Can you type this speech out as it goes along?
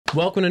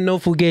Welcome to No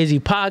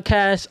Fugazee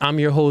podcast. I'm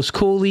your host,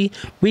 Cooley.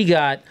 We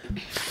got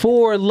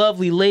 4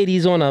 lovely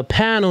ladies on a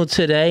panel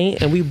today,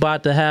 and we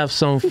about to have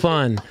some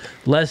fun.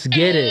 Let's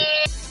get it.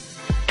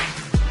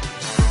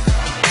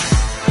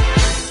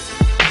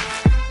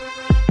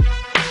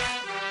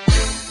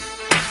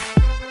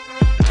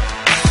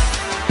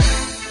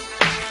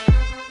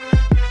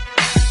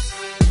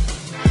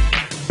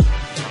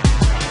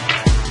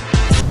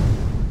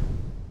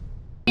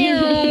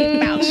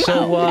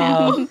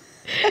 So,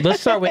 let's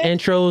start with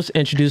intros,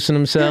 introducing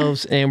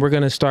themselves, and we're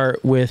going to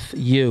start with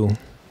you.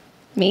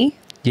 Me?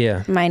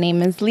 Yeah. My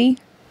name is Lee.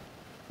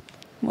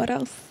 What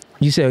else?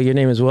 You said your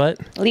name is what?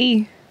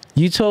 Lee.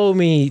 You told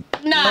me.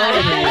 No.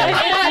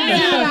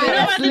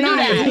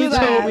 You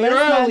told me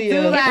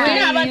earlier. We're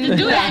not about to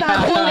do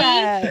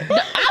that.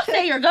 I'll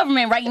say your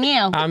government right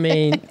now. I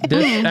mean,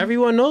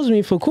 everyone knows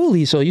me for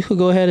Cooley, so you could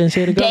go ahead and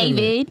say the government.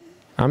 David.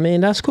 I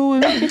mean, that's cool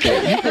with me. You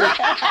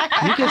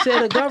can say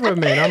the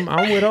government.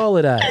 I'm with all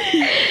of that.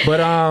 But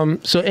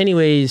so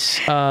anyways,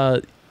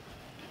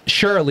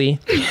 Shirley.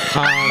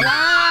 All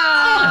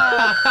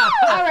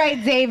right,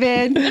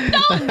 David.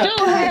 Don't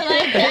do her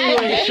like that.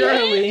 Anyway,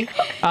 Shirley.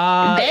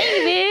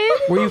 David.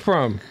 Where you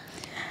from?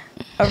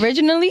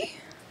 Originally,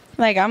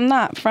 like I'm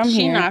not from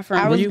She here. not from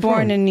I here. was Where you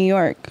born from? in New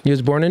York. You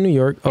was born in New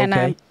York. Okay. And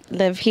I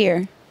live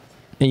here.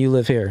 And you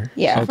live here.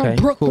 Yeah. Okay. From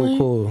Brooklyn.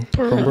 Cool.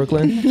 From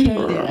Brooklyn.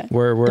 Yeah.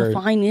 Word. The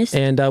finest.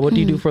 And what do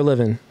you do for a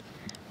living?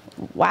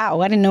 Wow,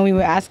 I didn't know we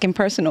were asking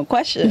personal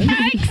questions.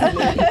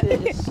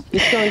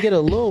 It's gonna get a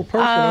little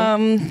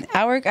personal.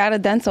 I work at a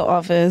dental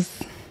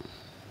office.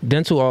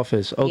 Dental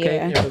office. Okay.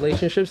 Yeah. Your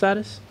relationship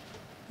status?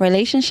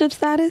 Relationship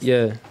status?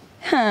 Yeah.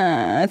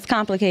 It's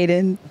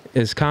complicated.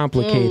 It's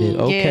complicated.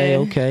 Okay. yeah.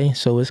 Okay.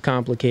 So it's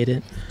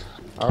complicated.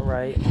 All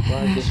right.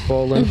 Well, just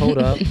falling. Hold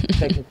up.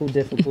 Technical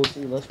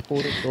difficulty. Let's pull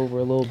this over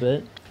a little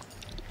bit.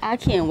 I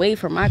can't wait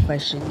for my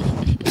question.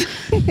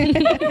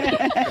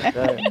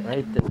 That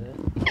right there.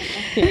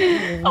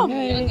 I'm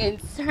young and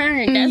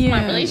turned. That's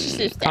my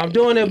relationship status. I'm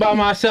doing it by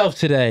myself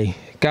today.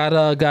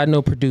 Got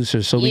no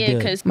producer, so we Yeah, good.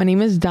 because My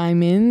name is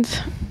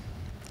Diamond.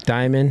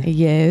 Diamond.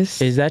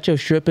 Yes. Is that your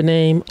stripper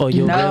name or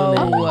your real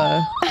name?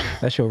 No.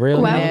 That's your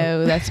real name.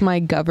 No, that's my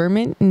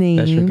government name.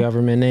 That's your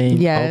government name.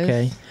 Yes.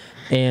 Okay.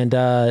 And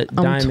I'm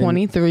Diamond.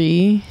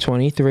 23.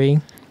 23.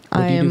 What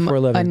I do you do am for a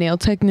a living? nail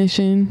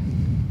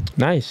technician.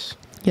 Nice.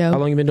 Yep. How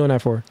long you been doing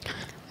that for?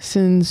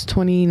 Since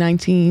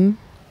 2019.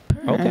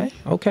 Okay.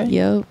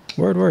 Yep.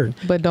 Word.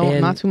 But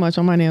And not too much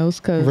on my nails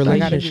because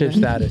Relationship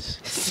status.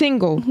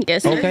 Single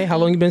yes, Okay. How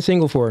long you been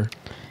single for?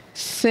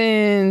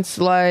 since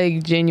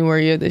like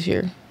January of this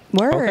year.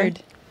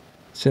 Word.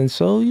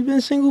 You've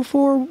been single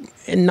for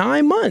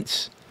 9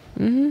 months.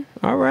 Hmm.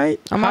 All right.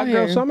 I'm hot out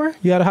girl here. summer?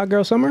 You had a hot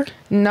girl summer?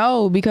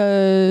 No,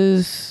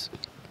 because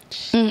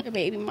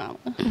baby mama.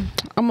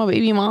 I'm a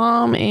baby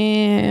mom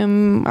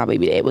and my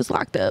baby dad was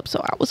locked up,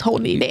 so I was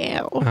holding it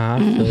down. I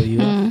feel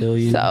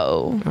you.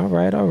 So All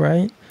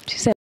right. She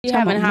said, You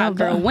having a hot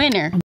girl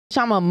winner.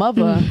 I'm a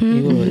mother.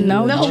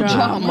 No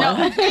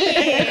drama.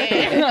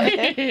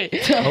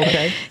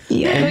 Okay.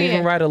 Yeah. And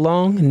moving right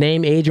along,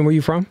 name, age, and where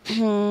you from?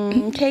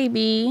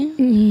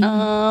 KB.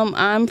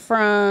 I'm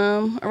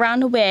from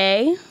around the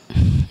way.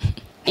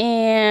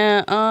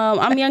 And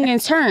I'm young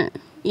and turned,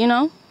 you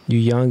know? You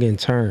young and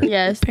turned.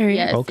 Yes. Period.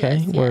 Yes, Okay.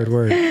 yes,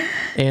 Word.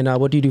 And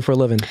what do you do for a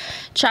living?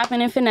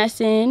 Chopping and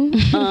finessing.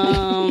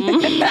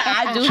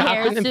 I do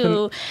hair Chopping and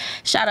too.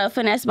 Shout out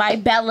Finesse by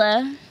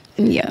Bella.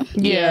 Yeah.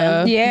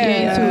 Yeah.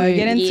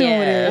 Get into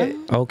Yeah. it.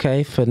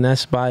 Okay.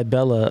 Finesse by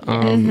Bella.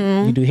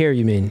 You do hair,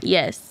 you mean?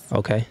 Yes.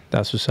 Okay.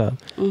 That's what's up.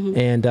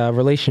 And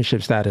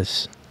relationship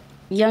status?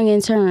 Young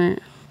and turned.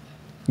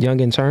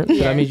 Young and turned? So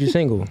that means you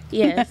single.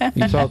 Yes.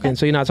 You talking?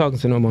 So you're not talking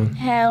to no one?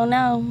 Hell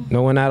no.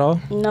 No one at all?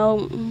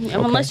 No.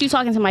 Unless you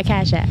talking to my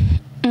Cash App.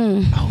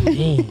 Oh,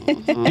 dang.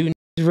 Do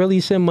you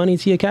really send money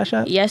to your Cash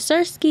App? Yes,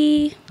 sir,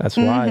 ski. That's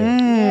wild.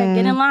 Yeah,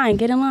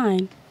 get in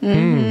line.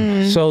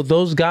 So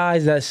those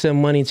guys that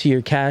send money to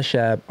your Cash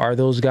App, are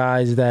those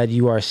guys that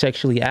you are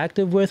sexually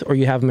active with, or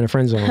you have them in a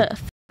friend zone?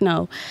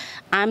 No,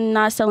 I'm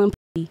not selling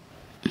pussy.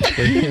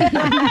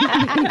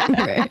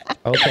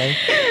 Okay.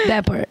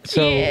 That part.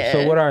 So Yeah.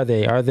 so what are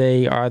they?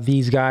 Are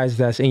these guys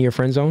that's in your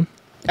friend zone?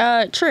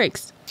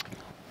 Tricks.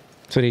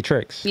 So they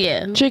tricks.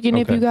 Yeah. Chicken,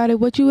 if Okay. you got it,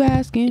 what you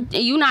asking?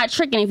 You not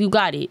tricking if you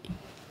got it.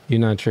 You're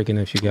not tricking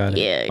if you got it.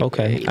 Yeah.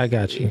 Okay, I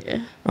got you.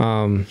 Yeah.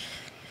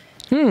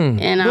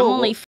 And I'm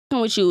only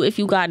f***ing with you if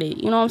you got it.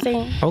 You know what I'm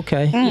saying?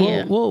 Okay.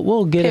 Yeah.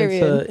 We'll get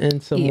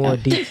into more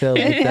details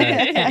with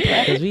that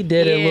because we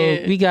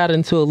did we got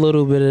into a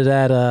little bit of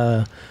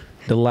that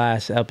the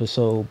last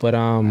episode, but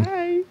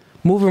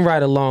moving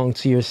right along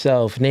to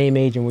yourself, name,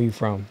 age, and where you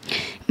from?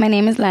 My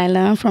name is Lila.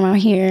 I'm from out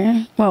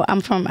here. Well,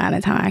 I'm from out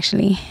of town,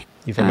 actually.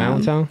 You from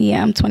Allentown?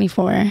 Yeah, I'm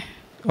 24.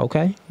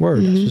 Okay.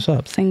 Word. That's what's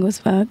up. Single as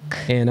fuck.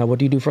 And what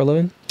do you do for a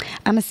living?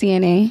 I'm a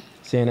CNA.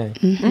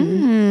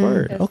 CNA.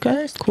 Word.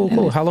 Okay.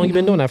 Cool. How long you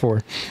been doing that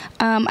for?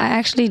 I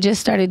actually just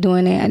started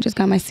doing it. I just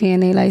got my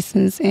CNA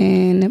license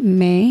in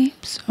May.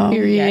 So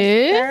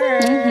Period.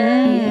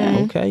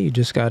 Okay, you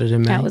just got it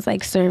in May. I was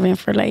like serving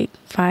for like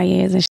 5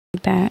 years and shit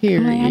like that.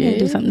 I'm like, I need to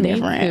do something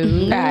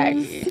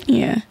different.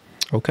 Yeah.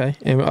 Okay.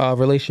 And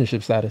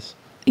relationship status?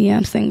 Yeah,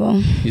 I'm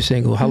single. You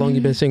single? How long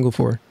you been single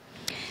for?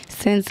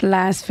 Since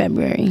last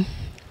February.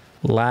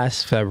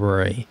 Last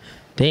February.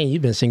 Dang,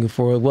 you've been single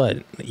for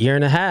what? A year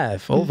and a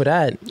half. Over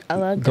that. I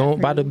love that.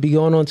 About to be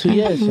going on 2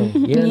 years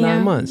soon. Year and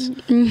 9 months.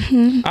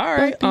 All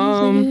right.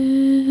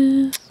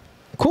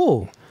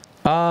 Cool.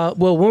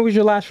 Well, when was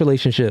your last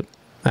relationship,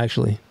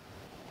 actually?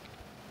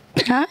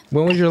 Huh?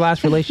 When was your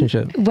last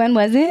relationship? When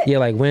was it? Yeah,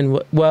 like when?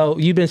 Well,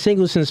 you've been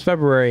single since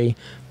February,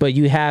 but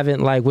you haven't,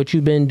 like, what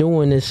you've been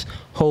doing this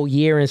whole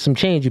year and some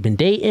change. You've been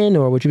dating,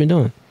 or what you been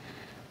doing?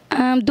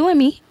 Doing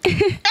me.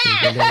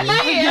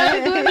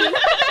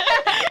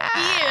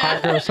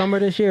 Hot girl summer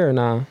this year or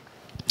nah?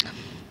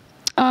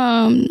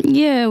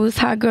 Yeah, it was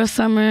hot girl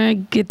summer,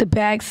 get the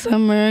bag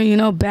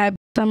summer, bad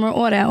summer,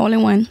 all that, all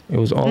in one. It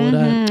was all of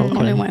that? Okay.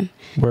 All in one.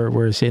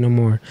 We're say no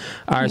more.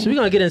 All right, so we're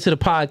going to get into the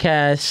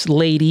podcast,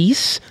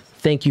 ladies.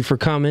 Thank you for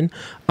coming.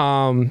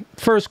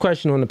 First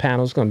question on the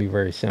panel is going to be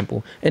very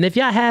simple. And if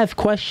y'all have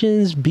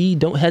questions,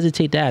 don't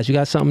hesitate to ask. You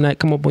got something that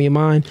come up on your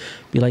mind,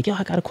 be like, yo,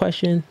 I got a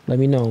question. Let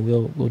me know.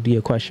 We'll do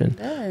a question.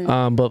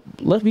 But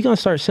we're going to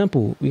start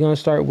simple. We're going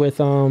to start with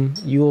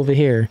you over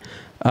here.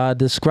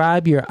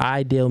 Describe your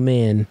ideal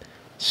man.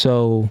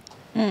 So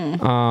you're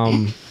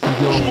going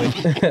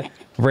with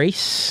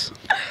race,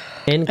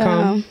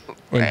 income,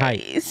 and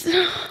height. Race.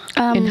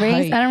 I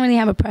don't really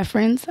have a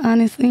preference,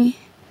 honestly.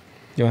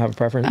 You don't have a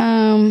preference?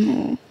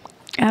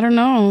 I don't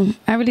know.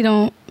 I really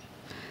don't.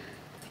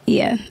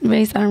 Yeah,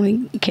 race, I don't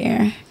really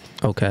care.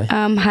 Okay.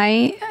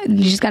 Height,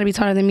 you just got to be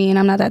taller than me, and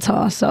I'm not that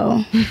tall,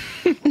 so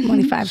I'm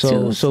only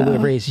 5'2". So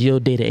with race, you'll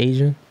date an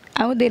Asian?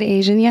 I would date an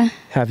Asian, yeah.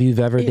 Have you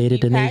ever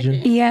dated an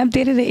Asian? Yeah, I've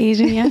dated an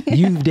Asian, yeah.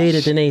 You've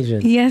dated an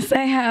Asian? Yes,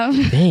 I have.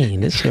 Dang,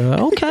 this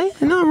girl. Okay,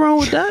 nothing wrong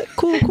with that.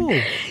 Cool.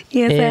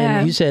 Yes, I have.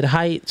 And you said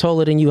height,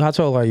 taller than you. How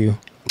tall are you?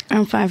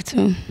 I'm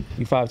 5'2".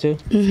 You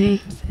 5'2"?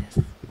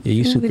 Mm-hmm. Yeah,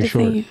 you super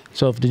short. Same.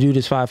 So if the dude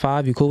is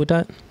 5'5", you cool with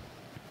that?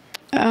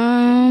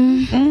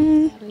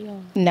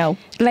 No.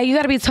 Like, you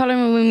got to be taller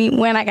than me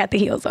when I got the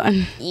heels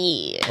on.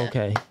 Yeah.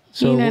 Okay.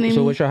 So, You know what I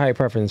mean? what's your height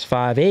preference?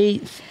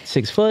 5'8",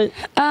 6 foot?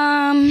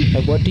 Um,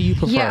 Like, what do you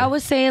prefer? yeah, I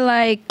would say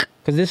like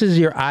Because this is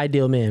your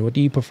ideal man. What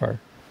do you prefer?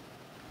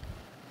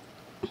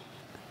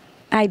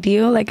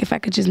 ideal. Like, if I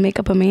could just make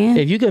up a man.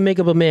 If you could make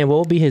up a man, what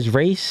would be his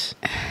race,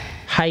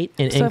 height,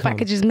 and So income? if I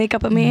could just make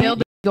up a man.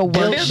 Build a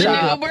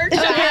workshop.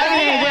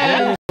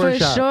 For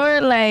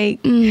sure,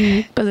 like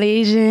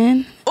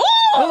Blasian.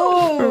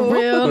 For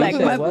real, like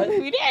said what?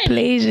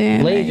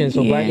 Blasian. Blasian,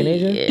 so yeah, black and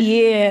Asian?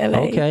 Yeah.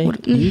 Like,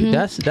 Okay.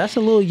 That's a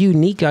little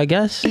unique, I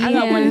guess. I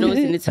got one of those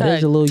in the That is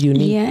a tug. little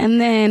unique. Yeah,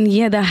 and then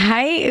the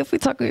height. If we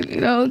talk,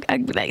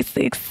 I'd be like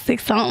six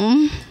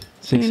something.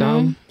 6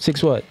 something?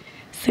 6 what?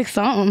 6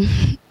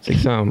 something.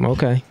 6 something.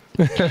 Okay.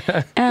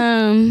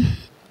 Um,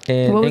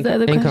 And What was the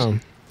other income?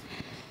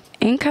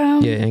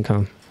 income. Yeah,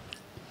 income.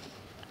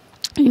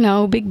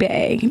 Big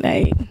bag.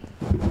 Like,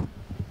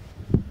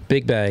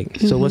 Big bag.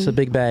 So what's a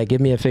big bag?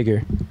 Give me a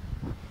figure.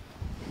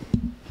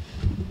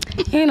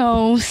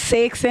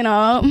 6 and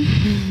up.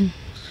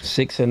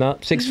 6 and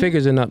up. 6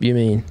 figures and up, you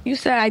mean? You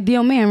said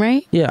ideal man,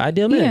 right? Yeah,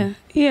 ideal man.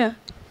 Yeah.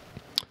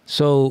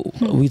 So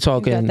we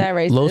talking that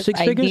right, low sis. 6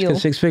 figures? Ideal.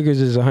 Because 6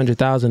 figures is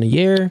 100,000 a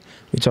year.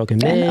 We talking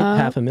mid,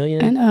 up.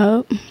 $500,000. And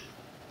up.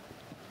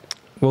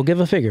 Well, give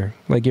a figure.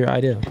 Like your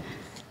ideal.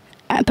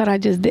 I thought I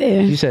just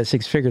did. You said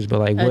 6 figures, but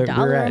like we're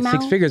dollar at 6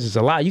 amount? figures is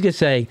a lot. You could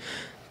say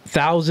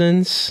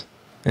thousands,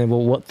 and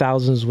well, what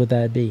thousands would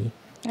that be?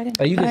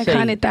 Or you could Like say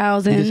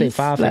 100,000. You could say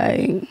 5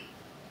 figures. Like,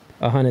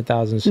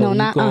 100,000. So no,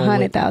 not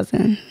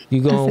 100,000.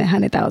 You I said going?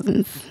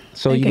 100,000.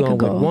 So Like you it going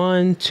could with go.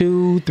 1,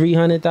 2,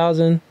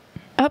 300,000?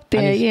 Up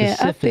there, I need yeah,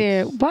 up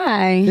there. specifics.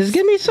 Why? Just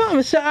give me something.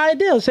 It's your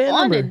ideal. Say a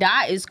On number. the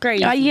dot is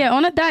crazy. Yeah,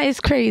 on a dot is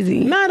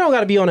crazy. No, I don't got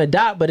to be on a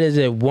dot, but is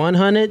it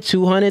 100,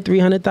 200,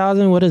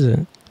 300,000? What is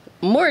it?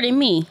 More than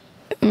me.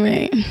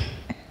 Right.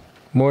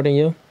 More than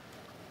you?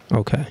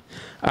 Okay.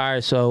 All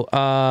right. So,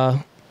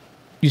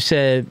 you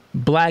said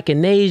black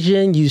and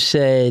Asian. You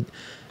said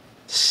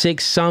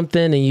 6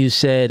 something, and you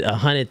said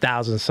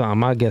 100,000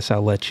 something. I guess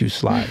I'll let you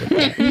slide with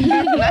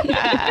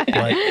that.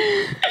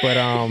 but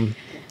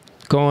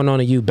going on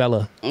to you,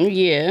 Bella.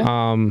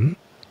 Yeah.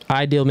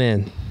 Ideal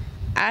man.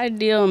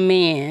 Ideal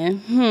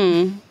man.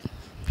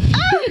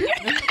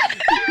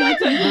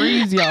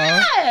 Breeze, y'all.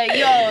 Yeah,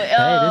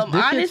 yo,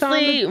 this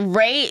honestly,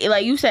 rate,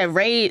 like you said,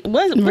 rate.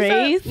 What's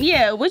Race? up?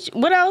 Yeah,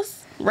 what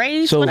else?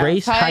 Race. So what else?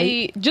 race,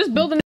 height. Just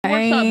building a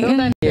workshop. Build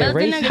that. Yeah,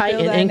 Building race, a- height,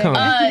 and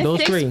income. Those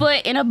 6 three.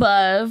 foot and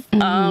above.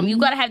 You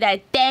gotta have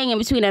that thing in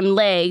between them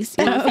legs.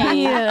 You know what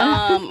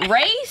I'm saying?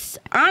 Race,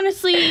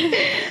 honestly,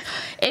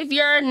 if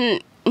you're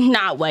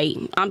not white,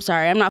 I'm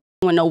sorry, I'm not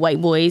with no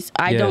white boys.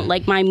 I Yeah. don't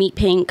like my meat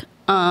pink.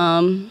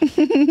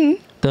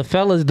 The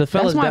fellas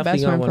definitely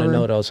gonna want to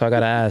know though. So I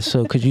gotta ask.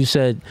 So, cause you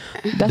said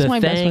That's the my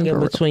best thing friend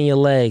in for between your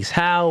legs.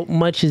 How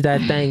much is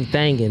that thing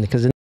thanging?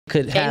 Because it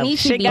could have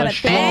needs to be a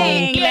strong.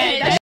 thing.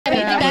 Yeah,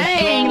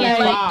 thing.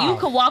 And like you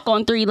could walk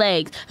on 3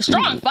 legs. A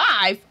strong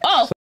 5.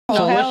 Oh.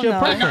 So what's your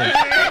preference?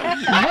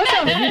 What's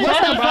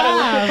a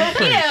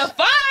 5? Yeah,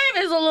 5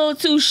 is a little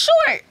too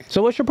short.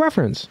 So what's your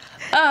preference?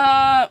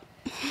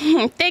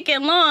 Thick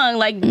and long,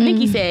 like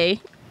Nikki say.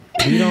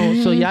 You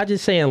don't. So y'all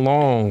just saying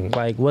long.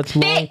 Like what's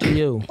long to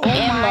you?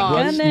 And long.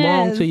 What's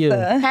long to you?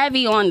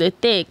 Heavy on the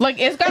thick. Like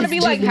it's gotta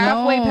be like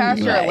halfway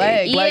past your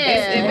leg. Like if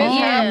it's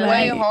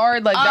halfway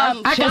hard, like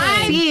that's I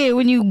can see it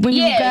when you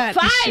got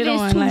 5 the shit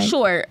is on, too like,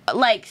 short.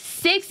 Like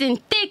 6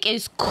 and thick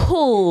is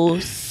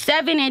cool.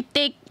 7 and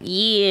thick,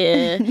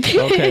 yeah.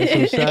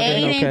 Okay, so 7.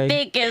 8 Okay. and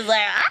thick is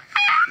like.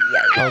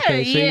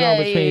 Okay, so you're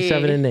going between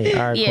 7 and 8.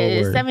 All right, cool.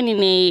 Yeah, word. 7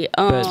 and 8.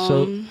 But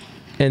so,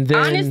 and then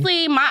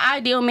Honestly, my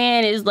ideal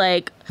man is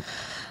like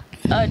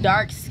a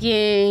dark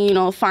skin, you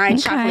know, fine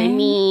chocolate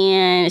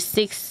man,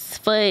 6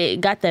 foot,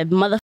 got the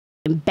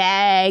motherfucking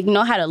bag,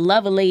 know how to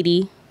love a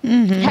lady.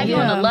 Heavy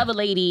on the love a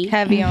lady.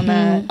 Heavy on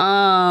that.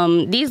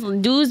 These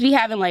dudes be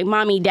having like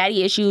mommy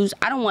daddy issues.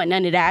 I don't want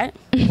none of that.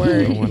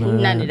 Word.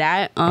 None of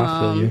that.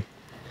 I feel you.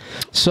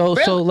 So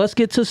let's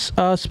get to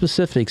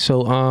specifics.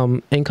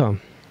 So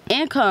income.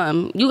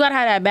 Income, you gotta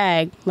have that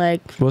bag. Like,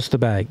 What's the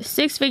bag?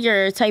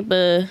 6-figure type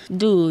of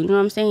dude. You know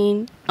what I'm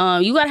saying?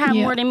 You gotta have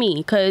more than me,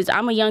 because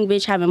I'm a young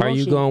bitch having Are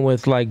motion. you going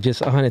with like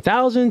just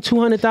 100,000,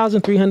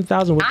 200,000,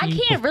 300,000? I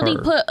can't really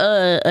put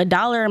a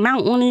dollar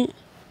amount on it,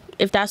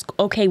 if that's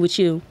okay with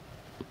you.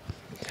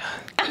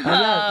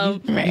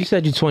 You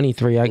said you're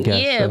 23, I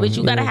guess. Yeah, so, but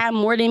you gotta have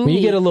more than me. When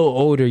you get a little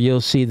older,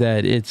 you'll see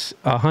that it's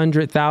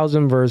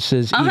 100,000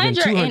 versus even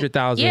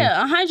 200,000. Yeah,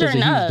 100 There's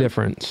and a huge up.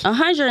 difference.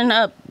 100 and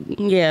up.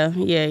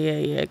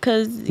 Yeah.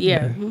 Cause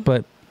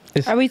But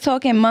Are we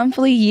talking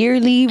monthly,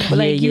 yearly?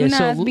 Like you're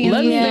not so being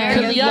let me, fair.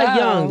 because y'all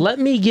young, let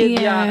me give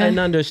y'all an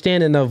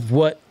understanding of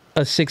what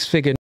a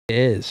 6-figure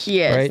is.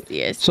 Yes, right?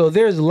 yes. So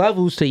there's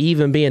levels to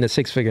even being a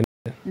 6-figure.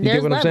 You there's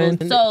get what levels. I'm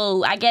saying?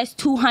 So I guess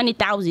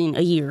 200,000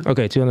 a year.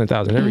 Okay,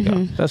 200,000. There we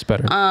go. That's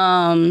better.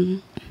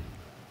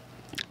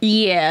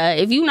 Yeah.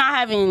 If you're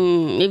not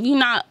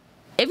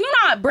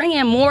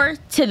bringing more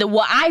to the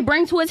what I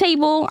bring to a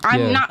table,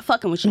 I'm not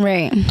fucking with you.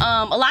 Right.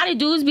 A lot of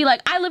dudes be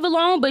like, I live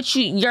alone, but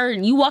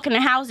you walk in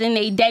the house and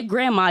they dead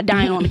grandma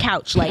dying on the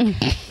couch, like.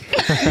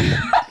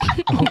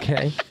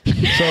 Okay.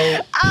 So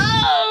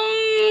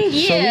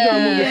Yeah. So we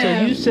gonna move it.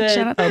 So you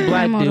said a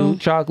black dude,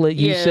 chocolate.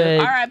 You said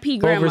R.I.P.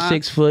 grandma. over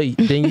 6 foot.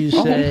 Then you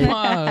said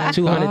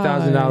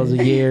 $200,000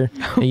 a year,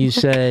 and you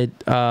said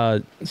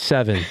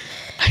 7.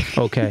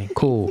 Okay,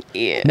 cool.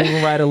 Yeah.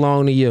 Moving right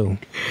along to you.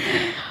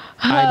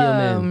 Ideal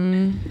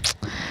man.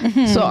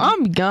 So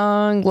I'm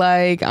young,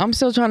 like I'm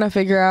still trying to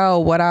figure out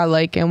what I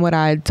like and what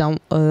I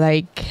don't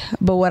like.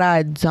 But what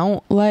I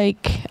don't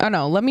like, I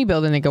know, let me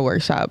build a nigga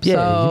workshop. Yeah,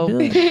 So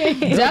you build.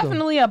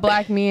 definitely a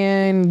black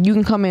man. You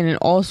can come in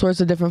all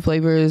sorts of different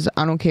flavors.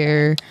 I don't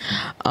care.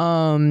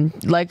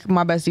 Like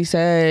my bestie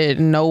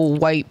said, no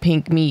white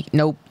pink meat.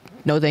 Nope.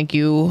 No, thank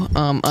you.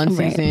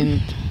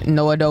 Unseasoned,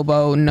 no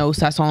adobo, no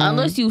sazon.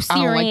 Unless you I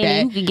don't like Syrian,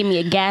 that. you could give me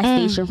a gas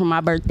station for my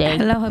birthday.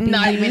 Hello, Habibi.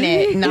 Not even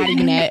that. Not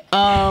even that.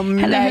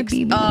 Next,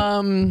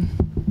 Habibi.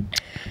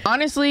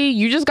 honestly,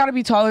 you just gotta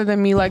be taller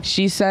than me, like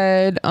she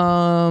said.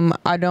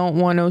 I don't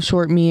want no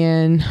short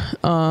man.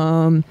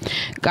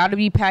 Gotta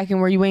be packing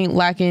where you ain't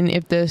lacking.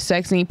 If the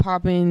sex ain't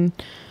popping,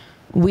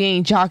 we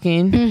ain't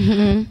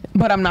jocking.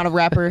 But I'm not a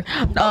rapper.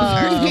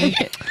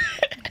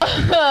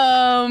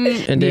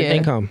 And then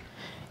income.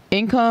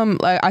 Income,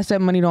 like I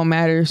said, money don't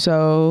matter.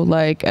 So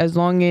like as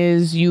long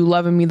as you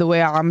loving me the way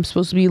I'm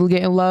supposed to be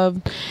getting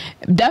loved,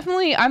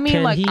 definitely. I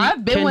mean,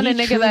 I've been with a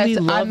nigga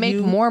that I make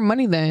more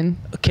money than.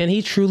 Can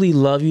he truly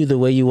love you the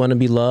way you want to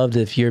be loved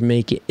if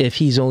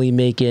he's only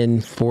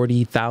making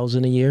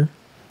 40,000 a year?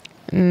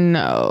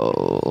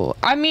 No,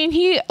 I mean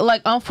he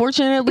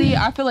unfortunately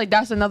I feel like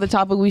that's another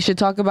topic we should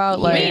talk about,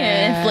 like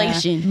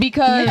inflation,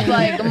 because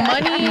like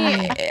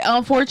money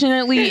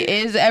unfortunately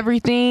is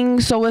everything.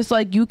 So it's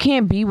like you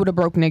can't be with a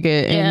broke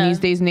nigga in these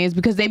days and age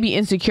because they be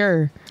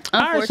insecure.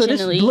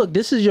 Unfortunately. All right, so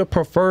this is your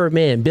preferred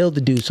man. Build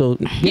the dude. So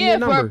give me a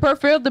number.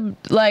 preferred the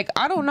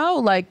I don't know,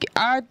 like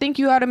I think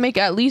you got to make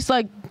at least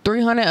like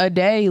 300 a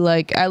day,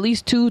 like at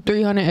least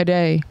 200-300 a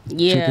day.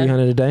 Yeah,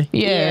 200-300 a day.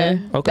 Yeah.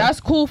 Okay,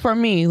 that's cool for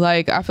me.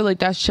 Like I feel like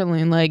that's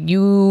chilling. Like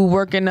you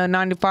working a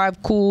 9 to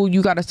 5, cool.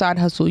 You got a side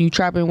hustle. You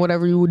trapping,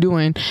 whatever you were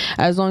doing,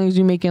 as long as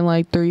you making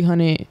like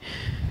 300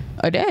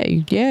 a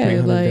day. Yeah,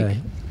 300 like a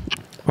day.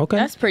 Okay,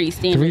 that's pretty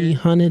standard.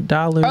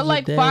 $300 or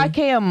like a day.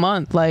 $5K a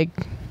month, like.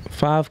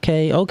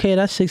 5K. Okay,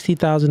 that's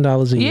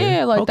 $60,000 a year.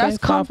 Yeah, like okay, that's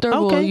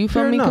comfortable. Okay, you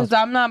feel fair me? enough. Because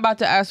I'm not about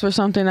to ask for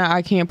something that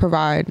I can't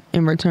provide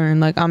in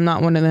return. Like I'm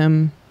not one of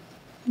them.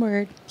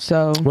 Word.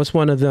 So What's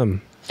one of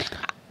them?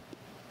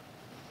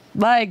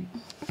 like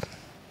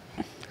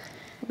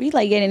We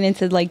like getting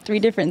into like 3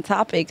 different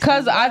topics.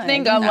 Because I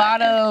think a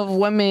lot of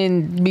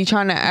women be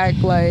trying to act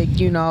like,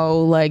 you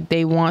know, like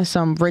they want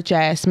some rich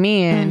ass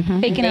man.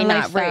 Faking They a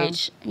not lifestyle.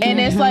 rich. And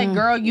it's like,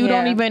 girl, you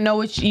don't even know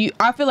what you.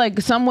 I feel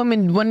like some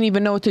women wouldn't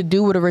even know what to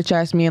do with a rich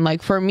ass man.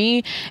 Like for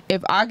me,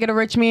 if I get a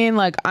rich man,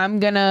 like I'm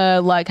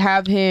gonna like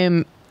have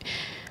him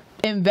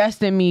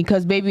invest in me,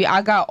 because baby,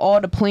 I got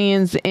all the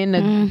plans in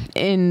the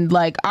in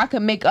like I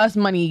can make us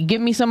money.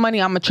 Give me some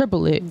money, I'ma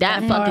triple it.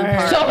 That fucking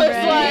part. So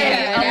it's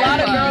like a lot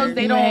of girls,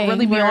 they don't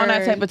really be on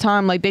that type of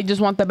time. Like they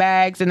just want the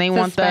bags and they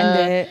want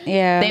the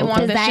they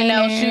want the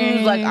Chanel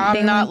shoes. Like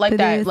I'm not like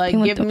that.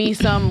 Like give me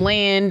some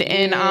land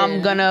and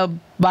I'm gonna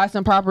buy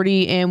some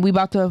property and we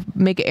about to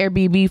make an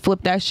Airbnb,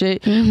 flip that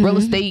shit, real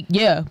estate.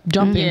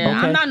 Jump in.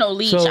 Yeah, I'm not no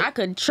leech. So- I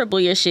could triple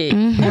your shit.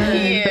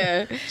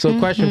 Yeah. So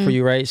question for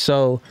you, right?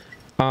 So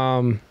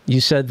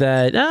you said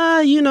that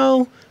you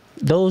know,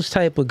 those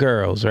type of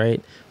girls,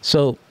 right?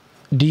 So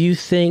do you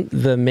think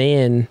the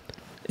man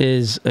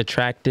is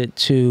attracted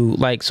to,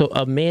 like, so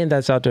a man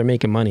that's out there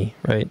making money,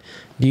 right?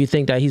 Do you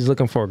think that he's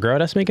looking for a girl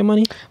that's making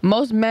money?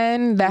 Most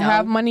men that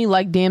have money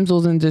like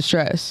damsels in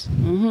distress.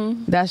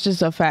 That's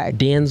just a fact.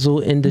 Damsel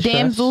in distress?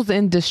 Damsels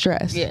in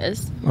distress.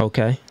 Yes.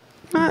 Okay.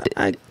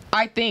 I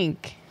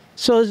think.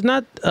 So it's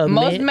not a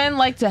Most men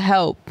like to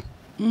help.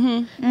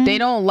 They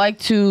don't like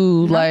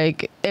to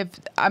like, if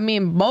I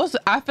mean most,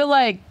 I feel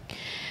like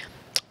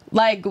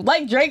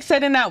Drake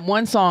said in that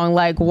one song,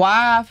 like,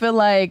 why I feel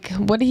like,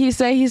 what did he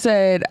say? He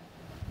said,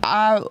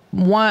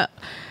 what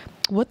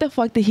the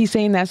fuck did he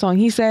say in that song?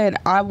 He said,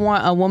 I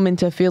want a woman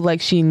to feel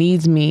like she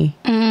needs me.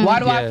 Why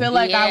do I feel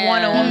like I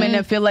want a woman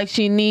to feel like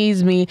she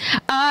needs me?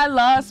 I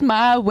lost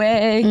my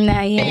way. So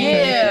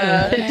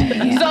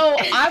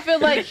I feel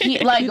like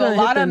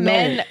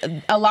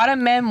a lot of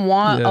men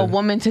want a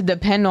woman to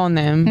depend on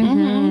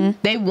them.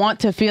 They want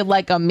to feel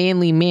like a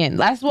manly man.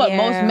 That's what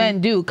most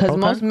men do, because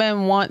most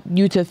men want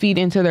you to feed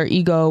into their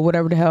ego,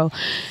 whatever the hell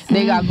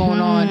they got going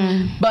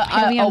on. But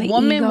a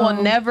woman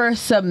will never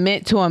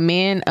submit to a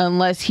man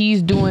unless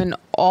he's doing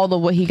all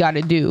of what he got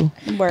to do.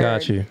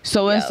 Got you.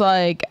 So it's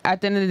like, at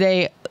the end of the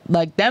day,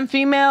 like them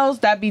females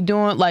that be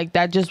doing like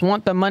that, just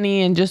want the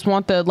money and just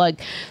want the, like,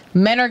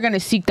 men are gonna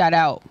seek that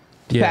out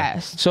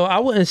fast. So I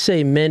wouldn't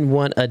say men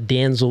want a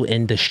damsel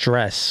in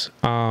distress.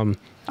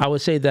 I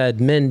would say that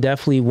men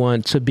definitely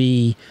want to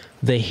be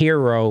the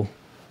hero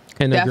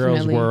in the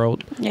girl's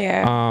world.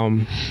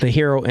 The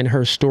hero in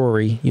her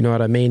story, you know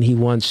what I mean? He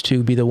wants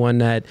to be the one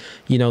that,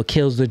 you know,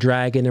 kills the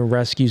dragon and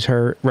rescue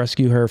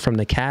her from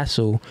the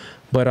castle.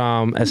 But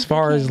as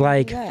far as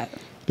like a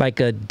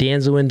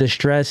damsel in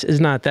distress, is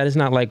not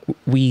like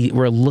we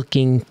were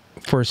looking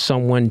for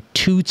someone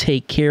to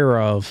take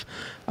care of.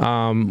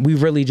 We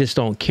really just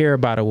don't care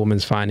about a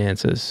woman's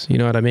finances. You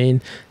know what I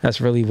mean? That's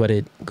really what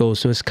it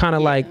goes to. It's kind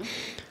of like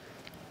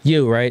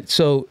you, right?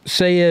 So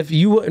say if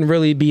you wouldn't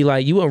really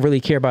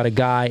care about a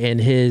guy and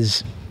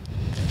his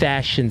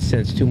fashion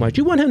sense too much.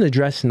 You want him to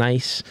dress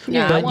nice,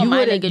 but you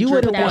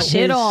wouldn't want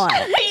shit his on.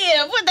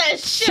 Yeah, put that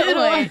shit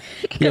on.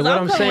 Yeah, what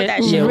I'm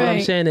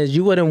saying is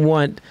you wouldn't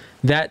want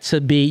that to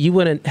be, you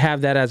wouldn't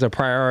have that as a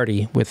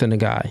priority within a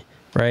guy,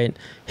 right?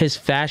 His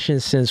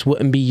fashion sense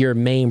wouldn't be your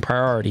main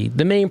priority.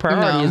 The main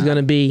priority is going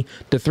to be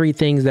the 3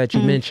 things that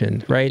you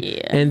mentioned, right?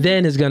 Yeah. And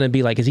then it's going to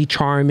be like, is he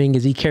charming?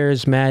 Is he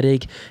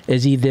charismatic?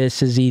 Is he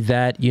this? Is he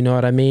that? You know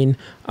what I mean?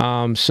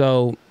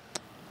 So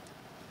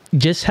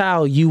just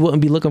how you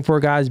wouldn't be looking for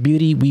a guy's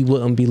beauty, we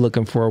wouldn't be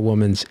looking for a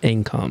woman's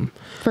income.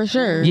 For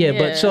sure. Yeah,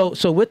 but so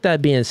with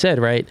that being said,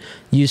 right,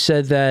 you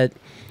said that,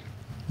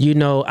 you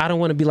know, I don't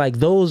want to be like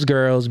those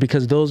girls,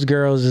 because those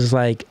girls is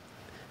like,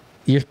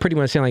 you're pretty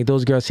much saying like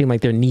those girls seem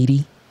like they're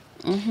needy.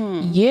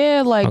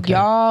 Yeah, like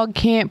y'all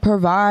can't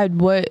provide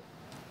what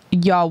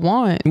y'all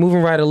want.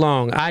 Moving right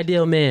along,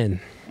 ideal man.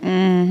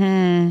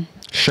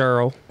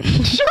 Cheryl.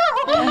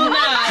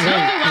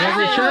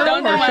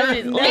 Don't know what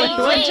it is.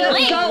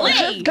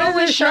 Just go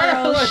with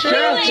Cheryl. Just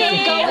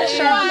go with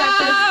Cheryl at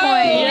this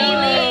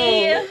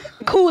point.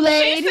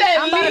 Kool-Aid.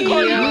 I'm about to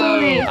call you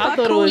Kool-Aid. I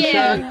thought it was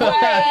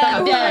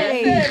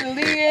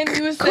Kool-Aid.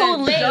 You said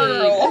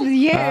Cheryl.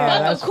 Yeah.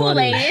 That's Kool-Aid.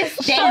 funny.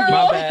 It's dandy.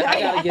 My bad.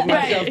 I gotta give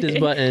myself this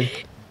button.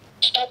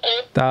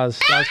 That was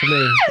for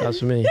me. That was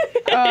for me.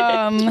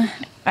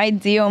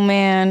 Ideal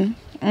man.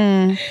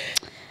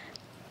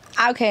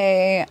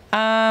 Okay.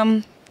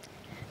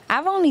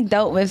 I've only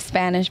dealt with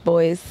Spanish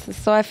boys,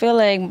 so I feel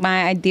like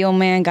my ideal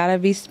man gotta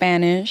be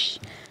Spanish.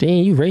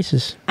 Dang, you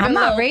racist. I'm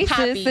not racist.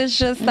 Poppy. It's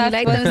just that's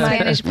like what the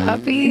Spanish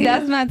puppy.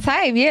 That's my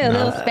type. Yeah, a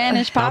little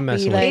Spanish I'm puppy.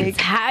 messing with you. Like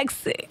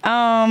Toxic.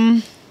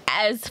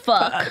 As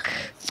fuck.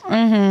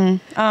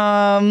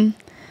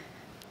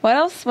 What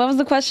else? What was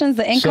the questions?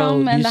 The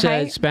income and the height.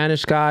 You said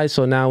Spanish guy,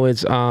 so now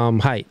it's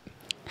height.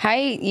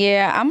 Height,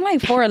 yeah. I'm like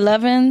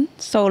 4'11",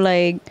 so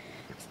like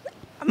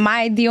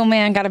my ideal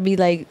man gotta be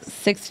like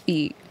 6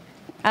 feet.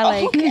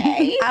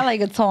 I like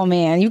a tall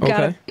man. You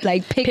gotta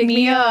like pick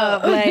me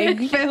up, like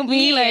feel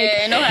me, like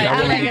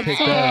I like a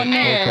tall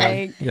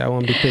man. Like, yeah, I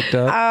want to be picked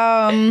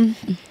up.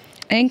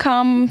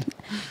 Income,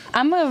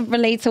 I'm gonna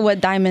relate to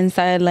what Diamond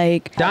said.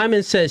 Like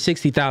Diamond said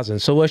 60,000.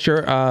 So what's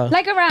your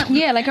like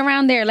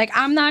around there. Like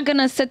I'm not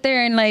gonna sit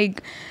there and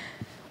like,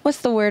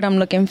 what's the word I'm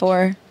looking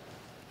for?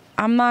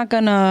 I'm not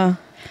gonna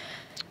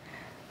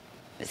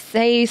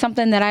say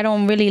something that I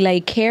don't really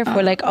like care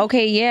for. Like,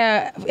 okay,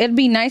 yeah, it'd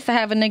be nice to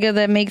have a nigga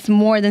that makes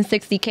more than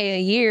 60K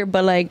a year,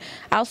 but like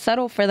I'll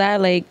settle for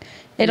that. Like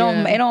it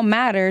don't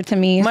matter to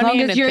me. As Money long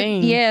ain't as a you're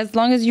thing. as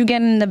long as you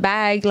get in the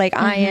bag like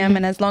I am,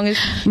 and as long as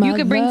you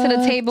could bring to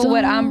the table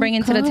what I'm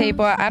bringing to the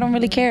table, I don't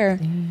really care.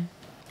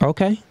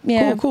 Okay.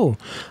 Yeah. Cool.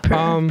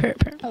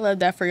 I love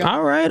that for you.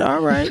 All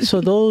right.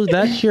 So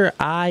that's your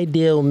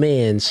ideal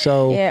man.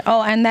 So Yeah.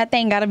 Oh, and that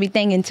thing gotta be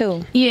thinging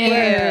too.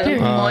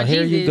 Yeah.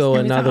 here you go,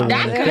 another one.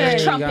 That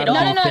could trump it all.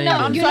 No.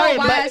 I'm You sorry, know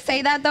why but- I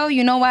say that though?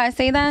 You know why I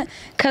say that?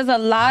 Because a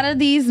lot of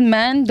these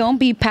men don't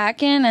be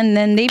packing, and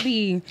then they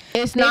be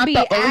It's they not be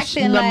the acting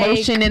ocean, the like-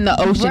 motion in the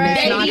ocean. Right.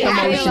 It's They not be the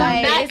having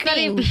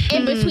motion. nothing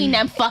in between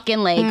them fucking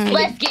legs.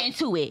 Let's get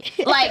into it.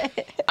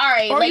 Like, all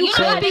right, like you know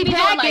how they be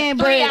doing like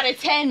 3 out of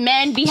 10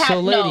 men be So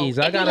having. ladies,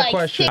 no, I it'd be got a like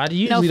question. 6. I No,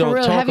 usually for don't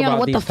real. talk Heavy on about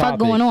what these the fuck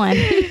topics. going on?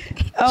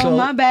 Oh, So-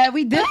 my bad.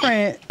 We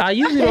different. I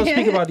usually don't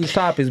speak about these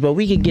topics, but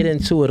we could get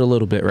into it a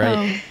little bit,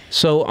 right?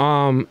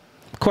 So,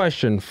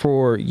 question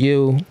for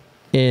you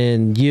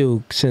and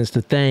you, since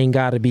the thing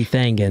gotta be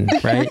thangin',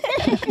 right?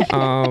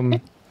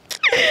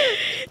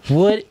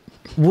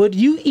 Would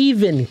you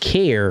even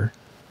care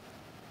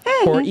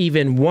or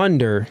even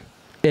wonder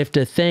if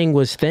the thing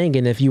was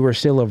thangin' if you were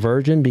still a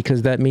virgin?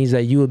 Because that means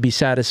that you would be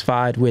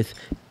satisfied with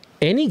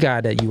any guy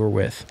that you were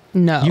with.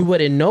 No. You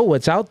wouldn't know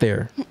what's out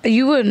there.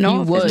 You would know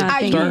You if would. it's not You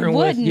thinking. Starting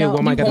would with, know. what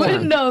am I You gonna Wouldn't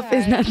find? know if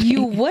it's not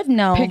You would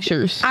know.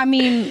 Pictures. I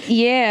mean,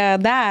 yeah,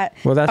 that.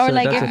 Well, that's or a-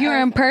 like that's if a- you're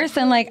in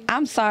person, like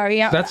I'm sorry.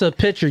 That's a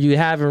picture you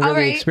haven't really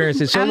Alright.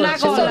 experienced it. So I'm look, not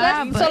so gonna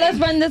look. lie. So let's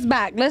run this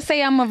back. Let's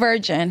say I'm a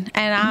virgin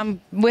and I'm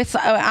with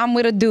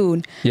a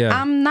dude. Yeah.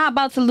 I'm not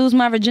about to lose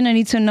my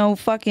virginity to no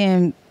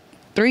fucking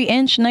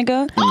 3-inch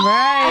nigga.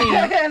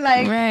 Right.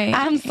 Like, Right.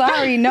 I'm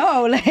sorry,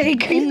 no.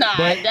 Like, Nah,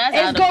 But- that's out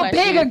it's of go question.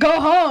 big or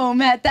go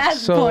home at that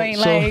point.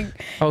 Like,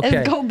 okay.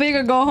 it's go big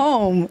or go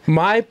home.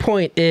 My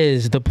point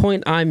is, the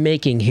point I'm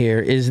making here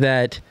is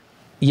that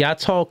y'all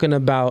talking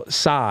about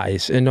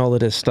size and all of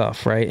this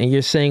stuff, right? And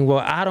you're saying,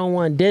 well, I don't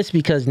want this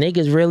because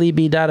niggas really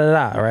be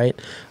da-da-da, right?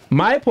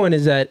 My point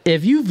is that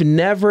if you've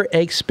never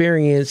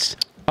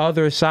experienced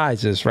other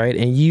sizes, right?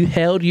 And you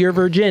held your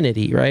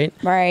virginity, right?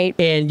 Right.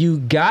 And you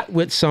got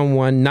with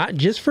someone, not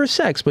just for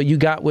sex, but you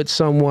got with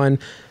someone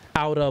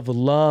out of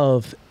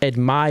love,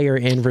 admire,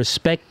 and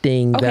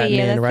respecting Okay, that yeah,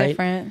 man, that's right?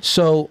 different.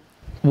 So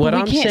what But we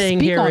I'm can't saying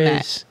speak here on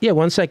is, yeah,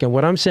 one second.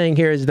 What I'm saying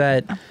here is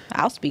that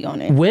I'll speak on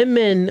it.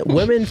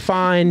 women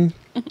find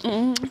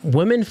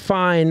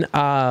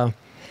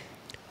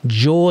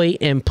joy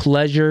and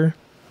pleasure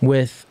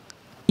with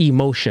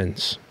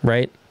emotions,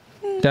 right?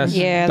 That's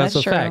That's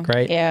a true. fact,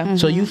 right? Yeah.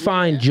 So you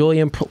find joy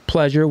and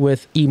pleasure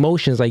with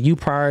emotions, like you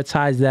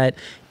prioritize that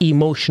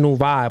emotional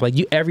vibe. Like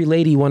every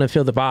lady want to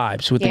feel the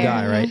vibes with the Yeah.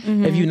 guy, right?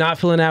 If you're not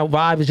feeling that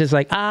vibe, it's just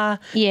like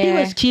he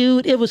Yeah. was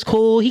cute, it was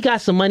cool, he got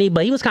some money,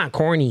 but he was kind of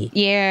corny.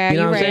 Yeah, You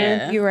know you're what I'm right.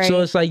 saying? You're right. So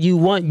it's like you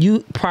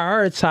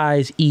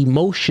prioritize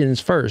emotions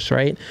first,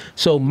 right?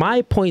 So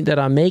my point that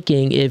I'm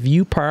making, if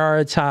you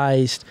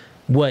prioritized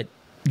what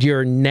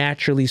you're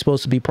naturally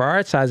supposed to be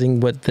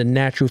prioritizing, what the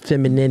natural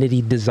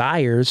femininity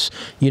desires,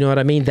 you know what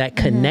I mean? That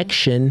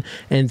connection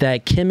and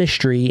that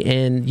chemistry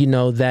and, you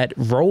know, that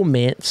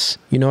romance,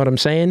 you know what I'm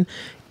saying?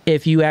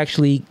 If you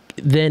actually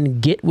then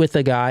get with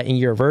a guy and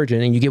you're a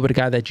virgin and you get with a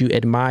guy that you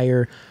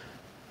admire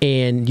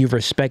and you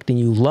respect and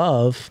you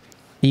love,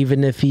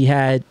 even if he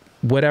had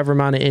whatever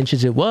amount of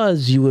inches it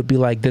was, you would be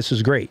like, this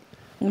is great.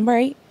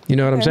 Right. You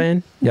know what I'm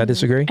saying? Y'all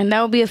disagree? And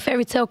that would be a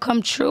fairy tale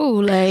come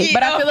true. Like,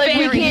 But I feel like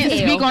we Fairy can't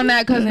tale. speak on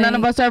that because none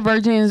of us are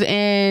virgins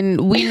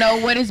and we know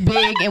what is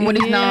big and what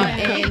is not.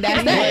 And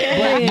that's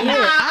it.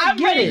 I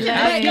get it.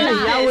 I get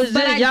it. Y'all was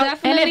But in, I y'all,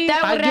 and if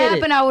that I would get it.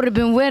 happen, I would have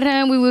been with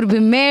him. We would have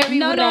been married.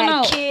 No, we no, would've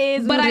no. had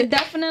kids. But I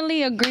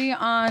definitely agree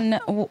on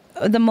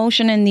the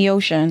motion in the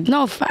ocean.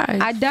 no facts.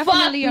 I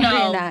definitely Fuck agree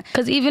no. on that.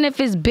 Because even if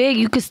it's big,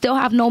 you could still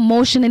have no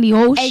motion in the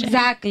ocean.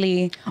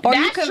 Exactly. Or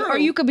you That's could, true. or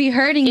you could be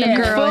hurting the Yeah.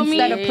 girl Feel me?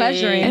 instead of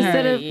pleasuring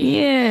Instead her. of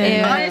yeah.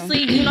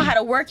 Honestly, you know how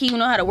to work it. You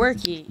know how to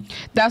work it.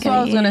 That's what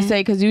I was gonna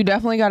say because you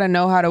definitely got to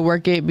know how to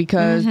work it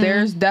because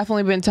there's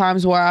definitely been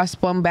times where I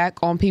spun back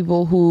on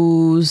people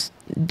who's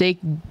they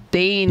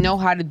didn't know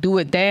how to do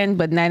it then,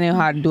 but now they know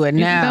how to do it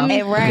now.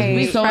 me?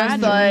 Right. So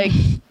it's like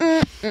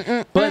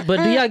But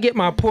do y'all get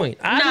my point?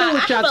 I Nah, know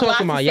what I y'all have a lot talking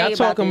to about. say Y'all about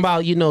talking this.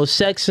 about, you know,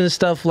 sex and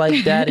stuff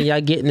like that, and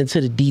y'all getting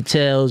into the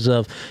details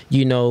of,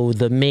 you know,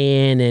 the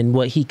man and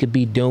what he could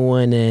be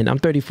doing. And I'm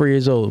 34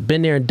 years old,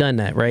 been there and done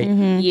that, right?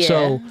 Yeah.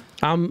 So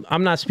I'm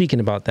not speaking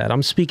about that.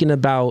 I'm speaking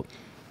about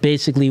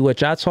basically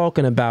what y'all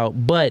talking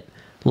about. But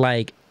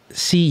like,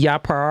 see, y'all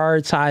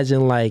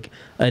prioritizing like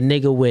a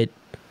nigga with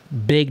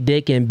big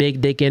dick and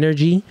big dick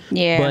energy.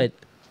 Yeah. But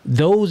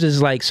those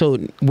is like, so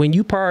when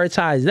you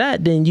prioritize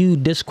that, then you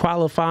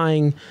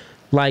disqualifying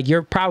like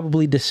you're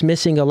probably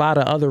dismissing a lot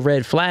of other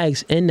red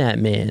flags in that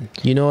man.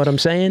 You know what I'm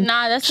saying?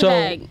 Nah, that's a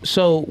flag.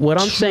 So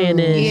what I'm saying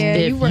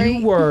is,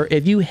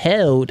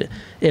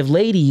 if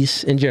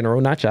ladies in general,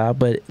 not y'all,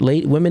 but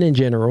women in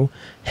general,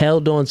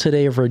 held on to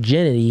their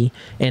virginity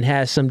and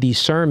had some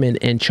discernment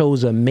and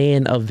chose a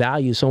man of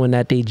value, someone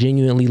that they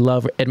genuinely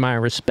love, admire,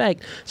 and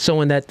respect,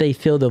 someone that they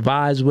feel the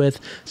vibes with,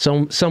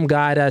 some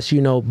guy that's,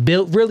 you know,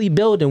 really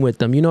building with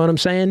them. You know what I'm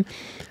saying?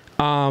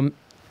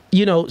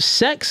 You know,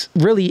 sex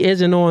really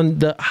isn't on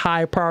the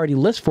high priority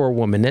list for a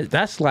woman.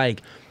 That's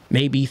like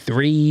maybe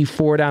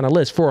 3-4 down the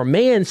list. For a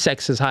man,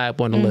 sex is high up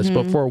on the list,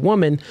 but for a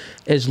woman,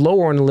 it's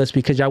lower on the list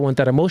because y'all want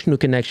that emotional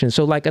connection.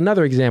 So like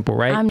another example,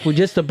 right? Well,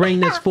 just to bring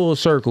this full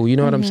circle, you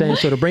know what I'm saying?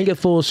 So to bring it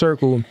full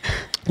circle,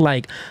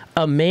 like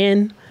a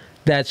man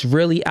that's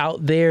really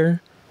out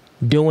there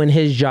doing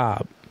his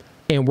job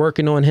and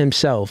working on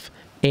himself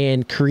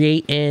and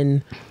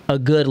creating a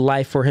good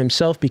life for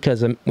himself,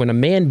 because when a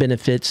man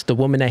benefits, the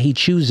woman that he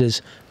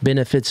chooses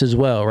benefits as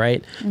well,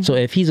 right? So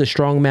if he's a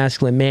strong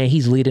masculine man,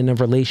 he's leading a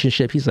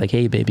relationship. He's like,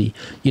 hey, baby,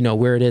 you know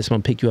where it is. I'm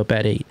gonna pick you up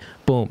at 8.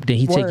 Boom. Then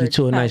he take you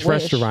to a nice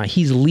restaurant.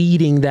 He's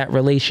leading that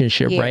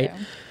relationship, right?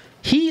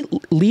 He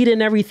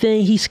leading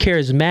everything. He's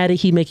charismatic.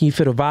 He making you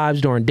feel the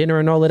vibes during dinner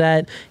and all of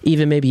that.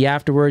 Even maybe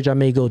afterwards, I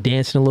may go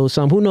dancing a little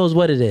something. Who knows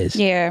what it is?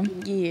 Yeah.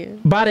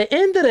 By the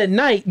end of the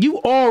night, you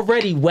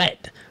already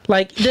wet.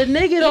 Like the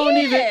nigga don't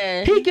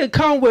even, he could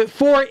come with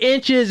 4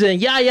 inches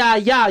and your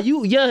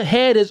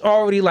head is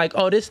already like,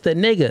 oh, this the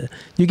nigga.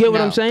 You get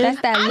what I'm saying?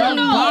 That's that love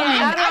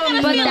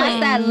bombing. But that's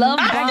that love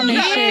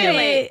bombing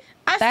shit.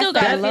 I still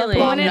got to feel it.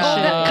 When it all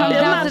comes I'm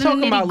down not to talking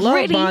the about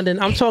love bonding.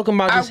 I'm talking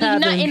about just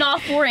having. Are we nutting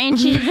off 4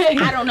 inches?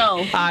 I don't know.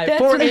 All right,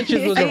 4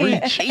 inches was a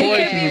reach. 4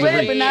 inches was a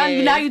reach. But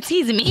now you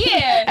teasing me.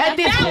 Yeah. At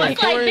this point.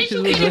 That was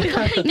like, bitch, you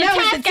can't Now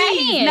it's the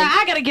tease. Now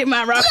I gotta get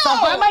my rocks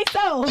off by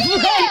myself.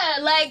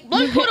 Yeah, like,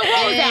 let's put a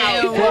rose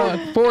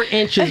out. 4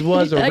 inches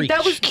was a reach. Like,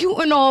 that was cute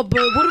and all, but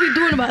what are we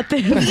doing about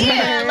this?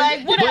 Yeah,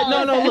 like, what else?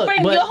 No, look,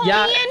 Bring but your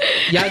homie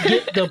in? y'all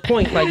get the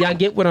point. Like, y'all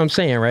get what I'm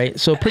saying, right?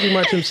 So pretty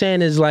much what I'm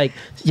saying is, like,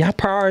 y'all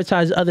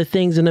prioritize other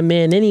things in a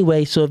man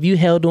anyway. So if you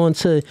held on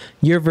to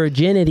your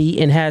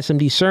virginity and had some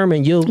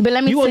discernment, you won't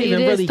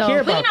even really care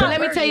about that. But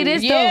let me tell you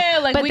this, though. Yeah,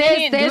 like, but we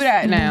can't do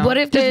that now. What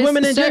if there's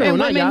women in certain general,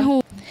 not women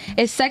y'all. who...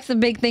 Is sex a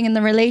big thing in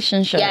the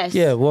relationship? Yes.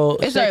 Yeah, well,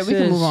 It's alright. We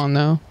can move on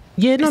though.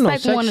 Yeah, no.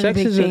 like one of the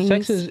big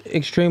Sex is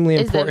extremely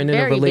It's a important in a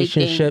very big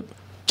relationship.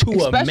 To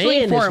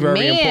Especially a man, for it's a very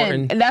man.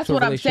 important. And that's to a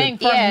what I'm relationship. saying.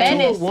 For men,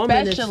 To a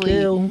woman,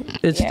 especially.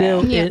 it's still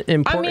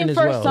important I mean, as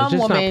for well. some It's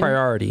just women, not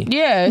priority.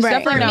 Yeah, it's Right.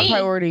 definitely For not me.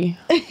 priority.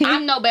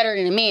 I'm no better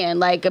than a man.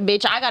 Like, a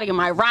bitch, I gotta get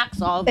my rocks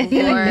off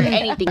before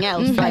anything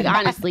else. Like,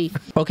 honestly.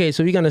 Okay,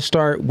 so we're gonna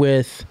start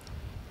with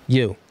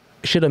you.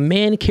 Should a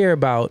man care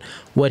about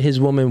what his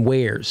woman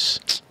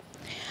wears?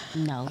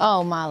 No.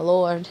 Oh my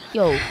Lord.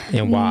 Yo.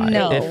 And why?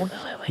 No. If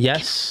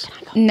yes.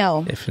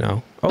 No. If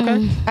no.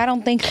 Okay. I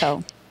don't think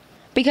so.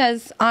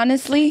 Because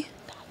honestly,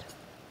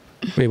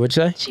 Wait, what'd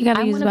you say? She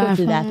gotta use the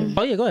bathroom.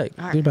 Oh yeah, go ahead.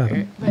 Use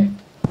the bathroom.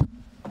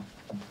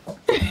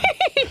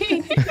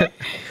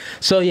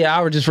 So yeah,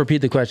 I would just repeat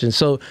the question.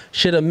 So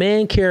should a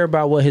man care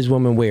about what his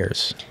woman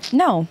wears?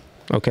 no.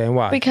 Okay, and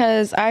why?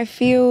 Because I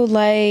feel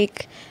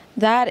like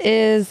that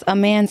is a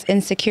man's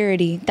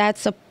insecurity.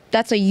 That's a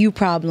you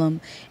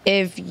problem.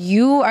 If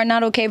you are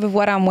not okay with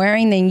what I'm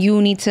wearing, then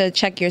you need to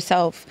check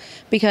yourself.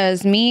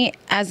 Because me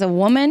as a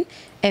woman,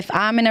 if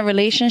I'm in a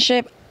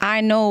relationship,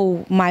 I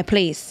know my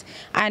place.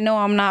 I know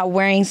I'm not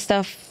wearing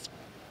stuff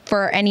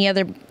for any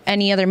other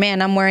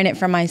man. I'm wearing it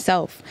for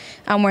myself.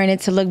 I'm wearing it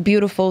to look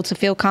beautiful, to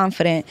feel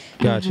confident.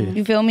 Got you.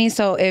 You feel me?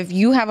 So if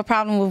you have a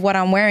problem with what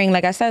I'm wearing,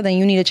 like I said, then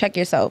you need to check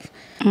yourself.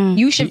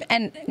 You should,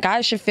 and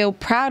guys should feel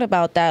proud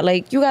about that.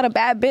 Like, you got a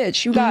bad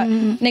bitch. You got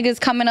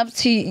niggas coming up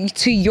to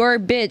your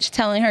bitch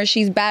telling her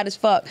she's bad as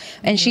fuck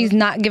and she's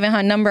not giving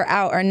her number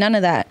out or none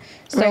of that.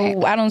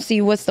 So I don't see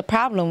what's the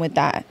problem with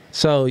that.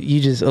 So you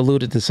just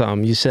alluded to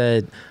something. You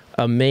said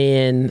a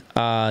man,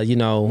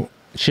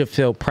 should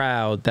feel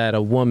proud that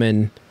a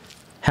woman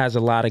has a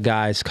lot of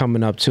guys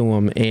coming up to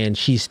him and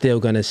she's still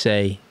gonna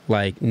say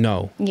like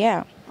no.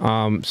 Yeah.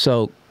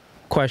 So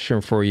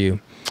question for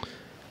you.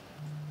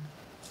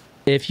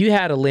 If you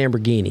had a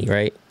Lamborghini,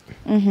 right?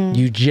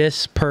 You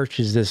just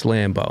purchased this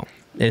Lambo.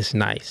 It's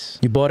nice.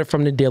 You bought it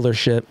from the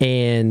dealership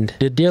and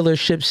the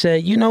dealership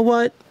said, you know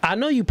what? I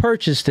know you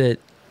purchased it,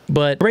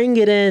 but bring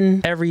it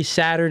in every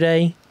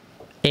Saturday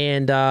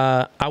and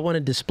I want to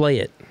display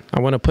it. I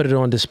want to put it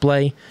on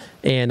display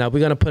and we're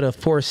going to put a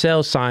for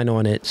sale sign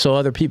on it so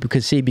other people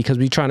could see because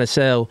we're trying to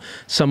sell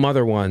some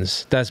other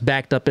ones that's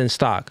backed up in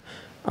stock.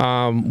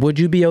 Would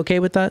you be okay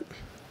with that?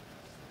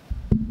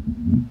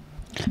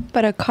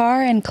 But a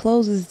car and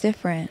clothes is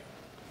different.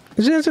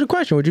 Just answer the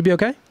question. Would you be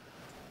okay?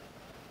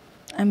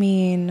 I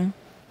mean,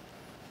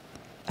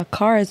 a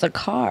car is a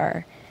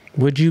car.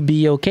 Would you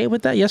be okay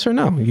with that? Yes or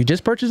no? You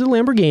just purchased a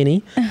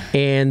Lamborghini,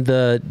 and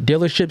the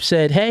dealership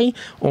said, "Hey,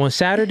 on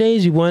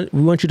Saturdays, we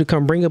want you to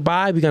come bring it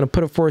by. We're gonna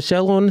put a for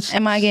sale on it.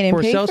 Am I getting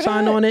for paid sale for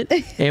sign that? on it,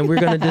 and we're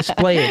gonna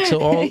display it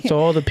to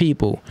all the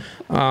people."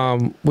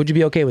 Would you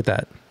be okay with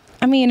that?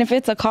 I mean, if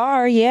it's a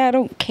car, yeah, I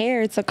don't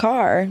care. It's a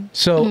car.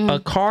 So a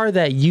car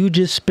that you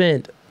just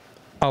spent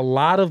a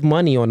lot of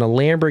money on, a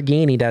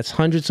Lamborghini that's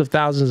hundreds of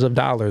thousands of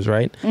dollars,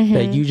 right?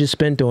 That you just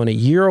spent on it.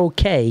 You're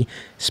okay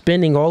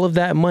spending all of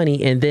that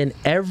money and then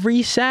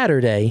every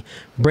Saturday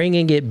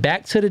bringing it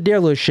back to the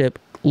dealership,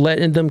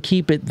 letting them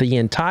keep it the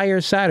entire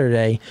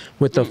Saturday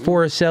with the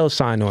for sale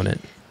sign on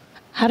it.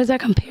 How does that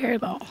compare,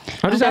 though?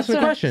 I'm just asking a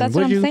question. That's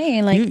what I'm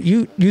saying. Like,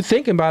 you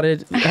thinking about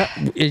it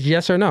is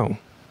yes or no?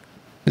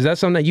 Is that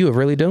something that you would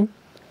really do?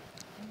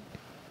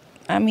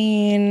 I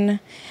mean,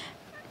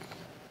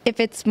 if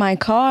it's my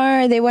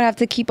car, they would have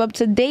to keep up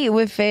to date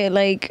with it.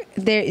 Like,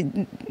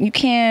 you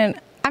can't.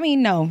 I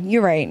mean, no,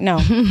 you're right. No,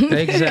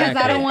 Exactly. because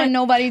I don't want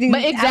nobody to.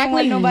 But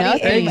exactly,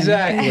 nothing.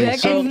 Exactly.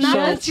 It's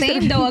not the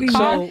same though.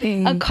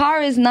 A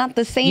car is not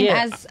the same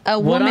as a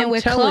woman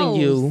with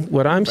clothes.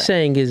 What I'm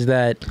saying is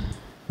that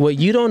what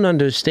you don't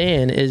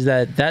understand is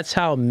that that's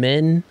how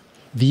men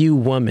view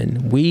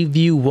women. We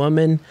view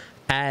women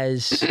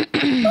as,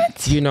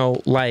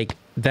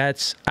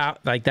 that's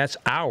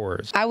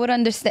ours. I would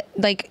understand,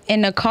 like,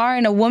 in a car,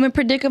 in a woman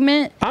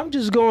predicament. I'm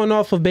just going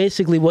off of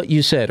basically what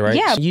you said, right?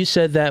 Yeah. You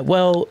said that,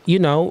 well,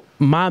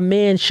 my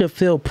man should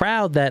feel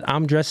proud that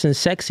I'm dressing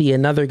sexy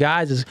and other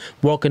guys is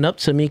walking up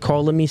to me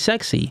calling me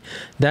sexy.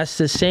 That's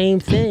the same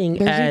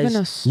thing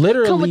as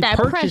literally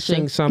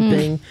purchasing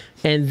something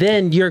and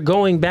then you're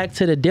going back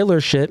to the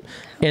dealership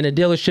and the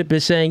dealership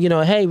is saying,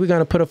 hey, we're going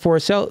to put a for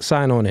sale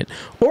sign on it.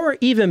 Or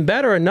even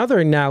better, another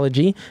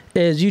analogy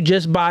is you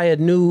just buy a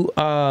new,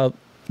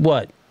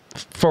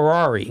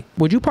 Ferrari.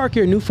 Would you park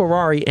your new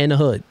Ferrari in the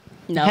hood?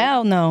 No.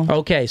 Hell no.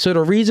 Okay, so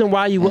the reason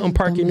why you wouldn't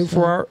park your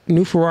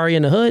new Ferrari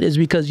in the hood is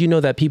because you know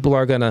that people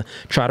are going to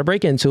try to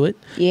break into it.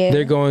 Yeah.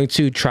 They're going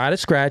to try to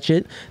scratch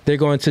it. They're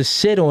going to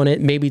sit on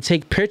it, maybe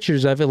take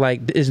pictures of it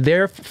like, is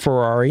their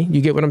Ferrari?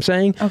 You get what I'm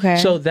saying? Okay.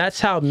 So that's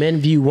how men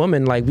view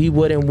women. Like, we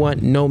wouldn't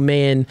want no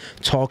man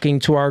talking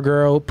to our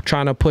girl,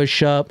 trying to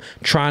push up,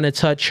 trying to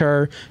touch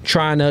her,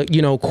 trying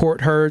to, court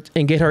her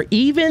and get her,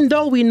 even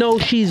though we know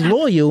she's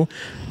loyal,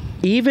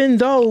 and even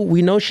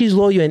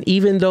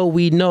though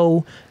we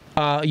know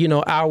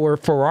our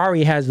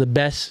Ferrari has the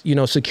best,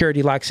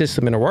 security lock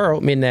system in the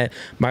world. I mean that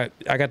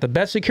I got the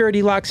best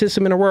security lock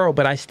system in the world,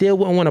 but I still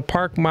wouldn't want to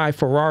park my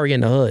Ferrari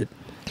in the hood.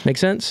 Make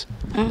sense?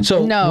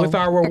 So with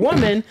our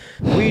woman,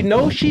 we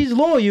know she's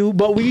loyal,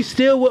 but we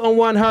still wouldn't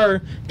want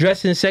her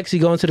dressing sexy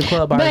going to the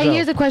club by herself. But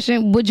here's the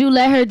question. Would you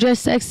let her dress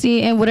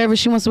sexy and whatever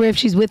she wants to wear if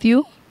she's with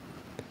you?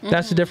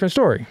 That's a different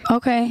story.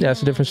 Okay.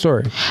 That's a different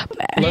story.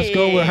 Let's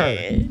go with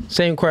her.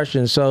 Same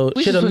question. So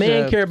should a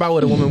man care about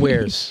what a woman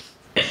wears?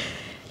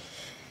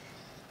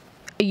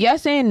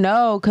 Yes and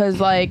no, because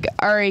like,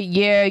 all right,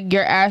 yeah,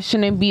 your ass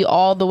shouldn't be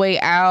all the way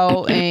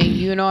out, and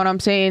you know what I'm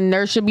saying,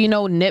 there should be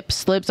no nip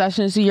slips. I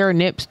shouldn't see your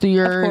nips through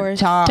your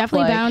top.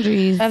 Definitely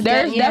boundaries.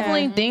 There's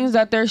definitely things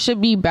that there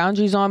should be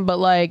boundaries on, but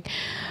like,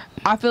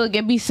 I feel like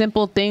it'd be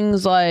simple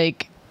things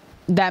like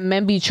that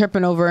men be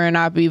tripping over, and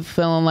I be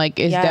feeling like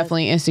it's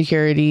definitely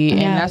insecurity,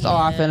 and that's all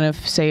I'm finna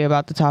say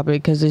about the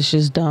topic, because it's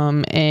just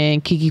dumb.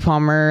 And Keke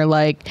Palmer,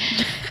 like,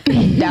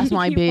 that's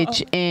my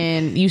bitch,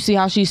 and you see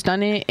how she's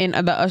stunning in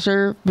the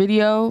Usher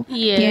video.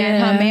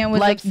 Her man was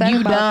like, upset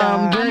you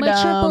about dumb,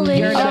 that.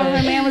 you're dumb.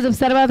 Her man was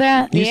upset about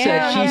that? You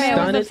said she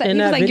stunned it in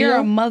that like, video? you're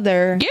a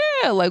mother.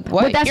 Yeah, like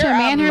what? But that's You're her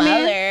man, a her mother.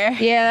 man?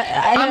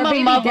 Yeah, I'm her a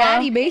baby mother.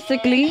 daddy,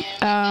 basically.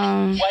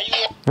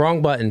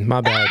 Wrong button.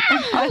 My bad.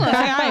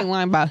 I ain't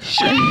lying about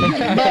shit.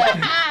 But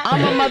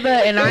I'm a mother,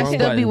 and I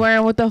still be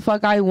wearing what the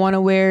fuck I want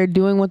to wear,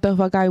 doing what the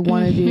fuck I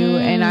want to do,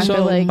 and I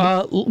feel like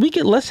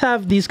let's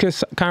have these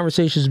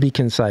conversations be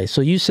concise.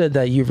 So you said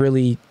that you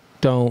really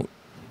don't.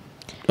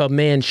 A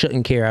man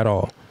shouldn't care at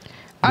all.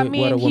 I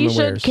mean, he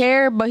should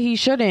care, but he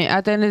shouldn't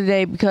at the end of the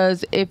day,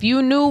 because if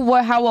you knew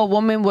how a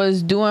woman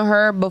was doing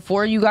her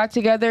before you got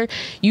together,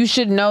 you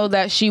should know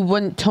that she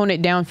wouldn't tone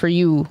it down for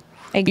you.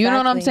 Exactly. You know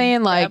what I'm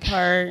saying? Like, that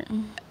part.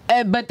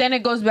 But then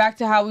it goes back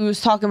to how we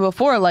was talking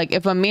before. Like,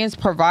 if a man's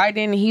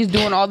providing, he's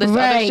doing all this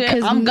other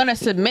shit, I'm gonna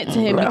submit to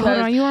him because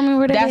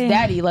that's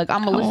daddy. Like,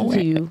 I'm gonna listen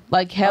to you.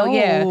 Like, hell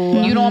yeah.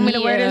 You don't want me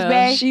to wear this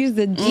bag? She's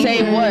the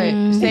Say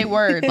what? Say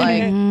word.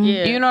 Like,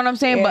 you know what I'm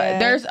saying? But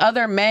there's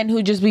other men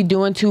who just be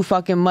doing too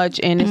fucking much,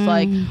 and it's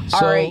like,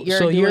 all right, you're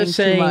doing you're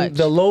saying too much.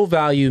 the low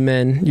value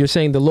men. You're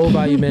saying the low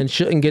value men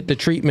shouldn't get the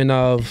treatment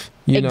of.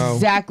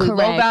 Exactly. Low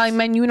value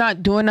men, you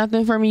not doing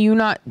nothing for me, you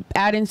not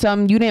adding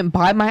something, you didn't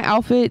buy my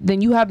outfit,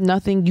 then you have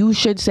nothing. You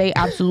should say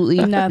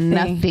absolutely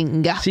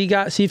nothing.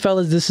 See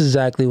fellas, this is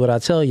exactly what I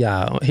tell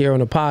y'all here on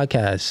the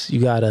podcast.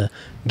 You gotta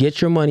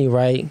get your money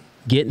right,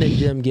 get in the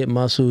gym, get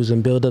muscles,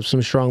 and build up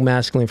some strong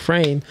masculine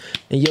frame,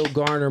 and you'll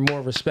garner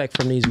more respect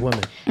from these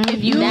women.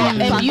 If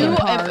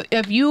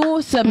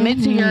you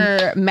submit to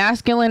your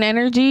masculine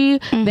energy,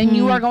 then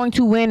you are going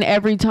to win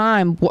every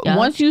time.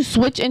 Once you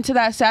switch into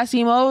that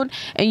sassy mode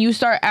and you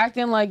start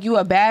acting like you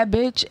a bad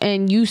bitch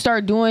and you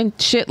start doing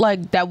shit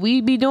like that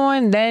we be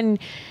doing, then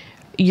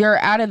you're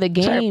out of the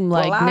game.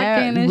 Like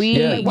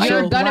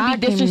you're gonna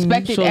be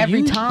disrespected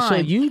every time. So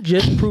you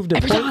just proved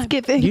the point.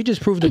 You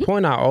just proved the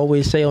point I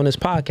always say on this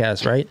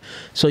podcast, right?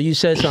 So you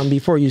said something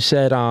before. You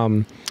said,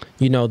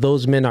 you know,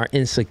 those men are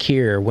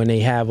insecure when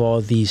they have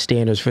all these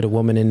standards for the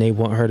woman and they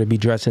want her to be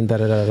dressing da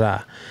da da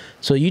da.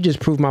 So you just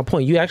proved my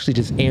point. You actually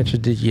just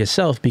answered it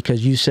yourself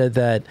because you said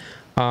that,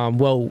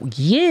 well,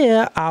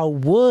 yeah, I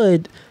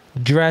would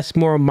dress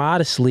more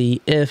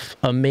modestly if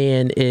a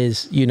man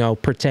is, you know,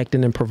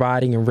 protecting and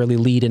providing and really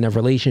leading a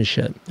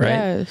relationship, right?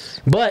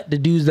 Yes. But the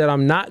dudes that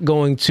I'm not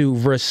going to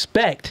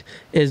respect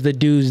is the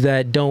dudes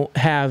that don't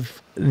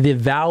have the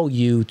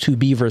value to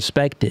be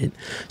respected.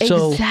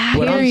 So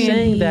what I'm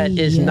saying that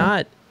is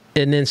not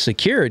an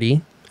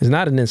insecurity. It's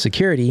not an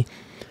insecurity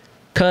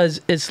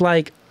because it's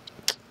like,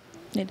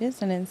 it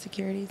is an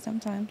insecurity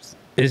sometimes.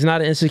 It's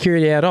not an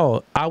insecurity at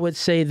all. I would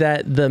say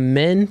that the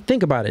men,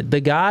 think about it,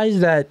 the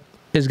guys that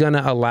is going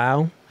to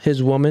allow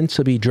his woman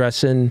to be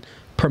dressing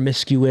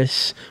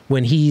promiscuous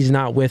when he's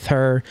not with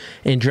her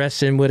and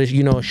dressing with a,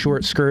 you know, a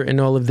short skirt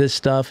and all of this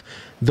stuff,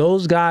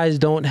 those guys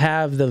don't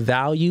have the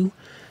value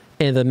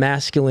and the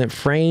masculine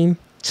frame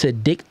to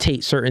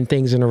dictate certain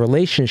things in a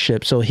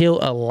relationship. So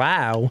he'll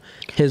allow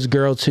his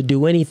girl to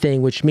do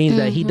anything, which means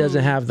that he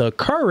doesn't have the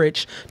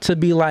courage to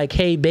be like,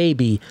 hey,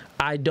 baby,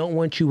 I don't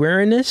want you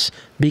wearing this,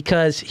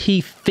 because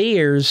he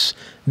fears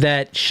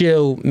that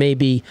she'll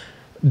maybe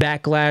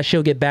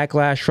she'll get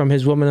backlash from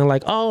his woman and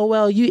like, oh,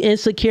 well, you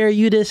insecure,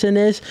 you this and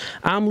this,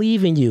 I'm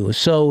leaving you.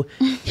 So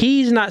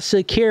he's not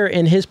secure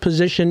in his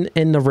position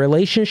in the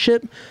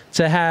relationship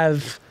to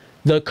have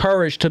the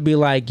courage to be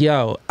like,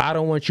 yo, I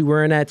don't want you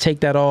wearing that,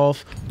 take that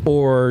off,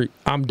 or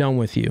I'm done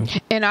with you.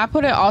 And I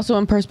put it also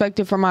in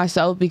perspective for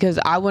myself, because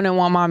I wouldn't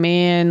want my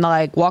man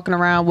like walking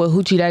around with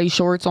hoochie daddy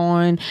shorts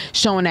on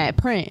showing that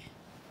print.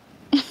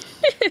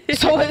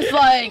 So it's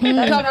like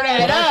cover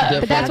that up.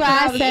 But that's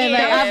why I said,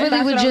 like, I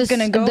really would just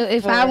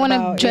if I want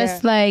to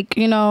dress like,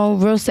 you know,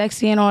 real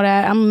sexy and all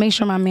that, I'm gonna make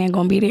sure my man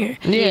gonna be there.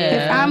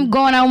 Yeah. If I'm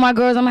going out with my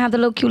girls, I'm gonna have the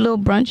little cute little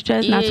brunch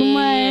dress, not too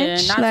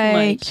much. Not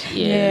like, too much.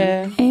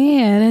 Yeah.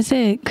 Yeah, that's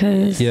it.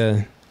 Cause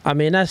I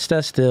mean, that's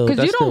still,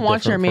 because you don't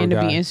want your man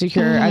to be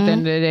insecure at the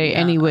end of the day,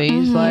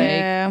 anyways.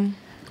 Like,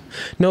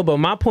 no, but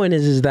my point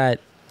is that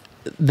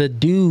the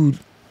dude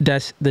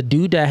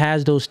that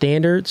has those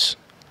standards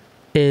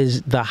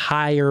is the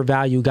higher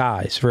value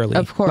guys, really.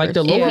 Of course. Like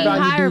the lower value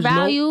higher dudes,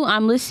 value,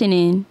 I'm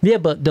listening. Yeah,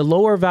 but the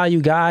lower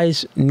value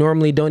guys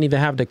normally don't even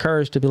have the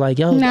courage to be like,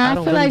 yo, I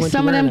feel like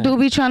some of them do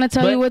be trying to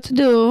tell you what to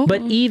do.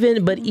 But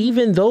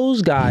even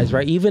those guys,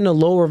 right? Even the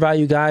lower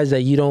value guys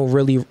that you don't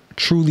really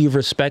truly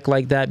respect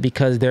like that,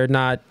 because they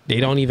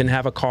don't even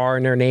have a car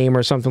in their name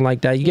or something like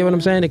that. You get what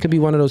I'm saying? It could be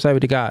one of those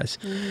type of guys.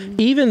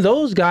 Even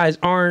those guys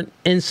aren't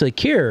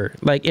insecure.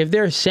 Like if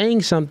they're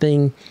saying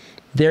something,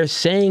 they're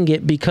saying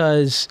it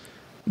because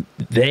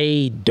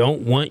they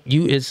don't want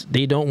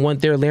they don't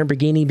want their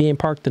Lamborghini being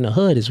parked in the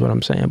hood, is what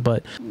I'm saying.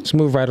 But let's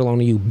move right along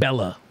to you,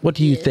 Bella. What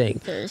do you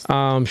think?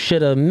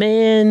 Should a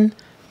man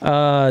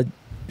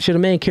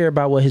care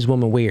about what his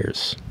woman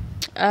wears?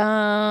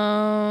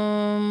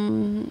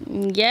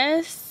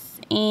 Yes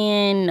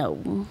and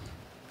no.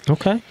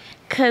 Okay.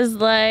 Cause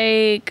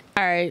like,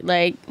 all right,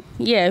 like,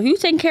 yeah, if you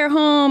taking care of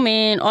home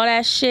and all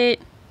that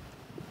shit,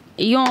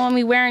 you don't want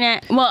me wearing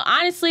that. Well,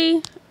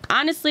 honestly,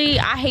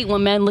 I hate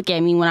when men look at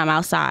me when I'm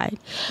outside.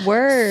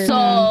 Word.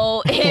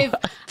 So if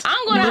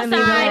I'm going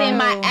outside and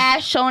my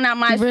ass showing out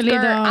my skirt,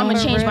 I'm going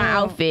to change my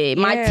outfit.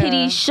 My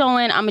titties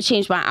showing, I'm going to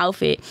change my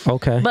outfit.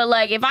 Okay. But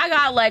like if I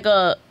got like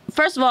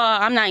first of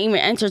all, I'm not even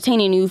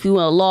entertaining you if you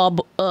want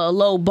a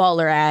low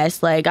baller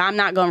ass. Like, I'm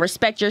not going to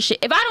respect your shit.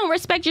 If I don't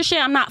respect your shit,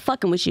 I'm not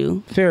fucking with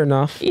you. Fair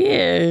enough.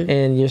 Yeah.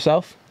 And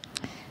yourself?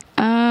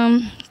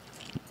 I'm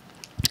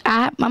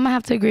going to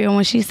have to agree on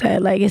what she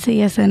said. Like, it's a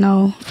yes and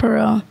no, for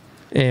real.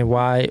 And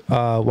why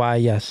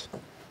yes?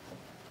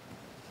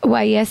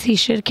 Why yes, he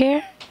should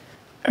care?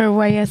 Or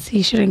why yes,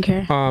 he shouldn't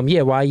care?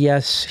 Yeah, why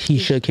yes, he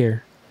should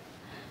care.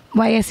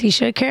 Why yes, he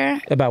should care?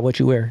 About what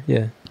you wear,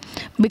 yeah.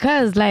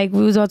 Because, like,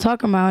 we was all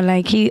talking about,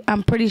 like,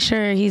 I'm pretty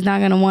sure he's not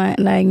going to want,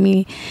 like,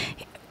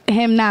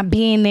 him not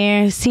being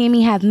there, seeing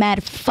me have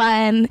mad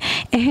fun,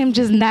 and him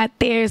just not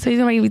there. So he's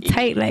going to be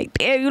tight, like,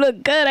 damn, you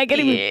look good. I can't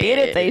even beat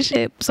it, that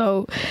shit.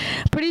 So,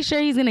 pretty sure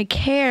he's going to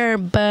care,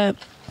 but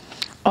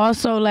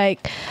also,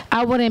 like,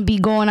 I wouldn't be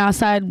going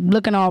outside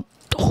looking all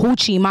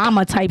hoochie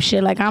mama type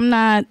shit. Like, I'm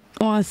not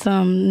on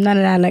some none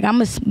of that. Like, I'm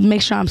gonna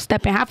make sure I'm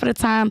stepping. Half of the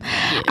time,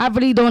 I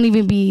really don't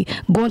even be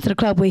going to the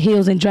club with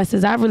heels and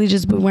dresses. I really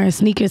just be wearing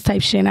sneakers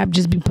type shit, and I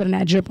just be putting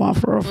that drip on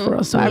for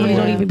real. So I really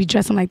don't even be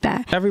dressing like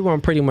that.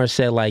 Everyone pretty much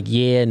said like,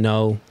 yeah,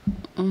 no.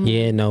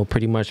 Yeah, no,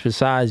 pretty much.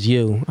 Besides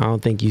you, I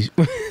don't think you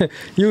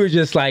you were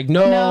just like,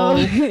 no,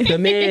 the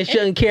man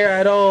shouldn't care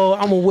at all.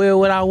 I'm gonna wear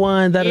what I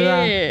want. Da, da,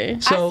 da.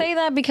 So, I say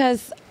that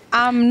because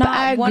I'm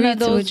not one of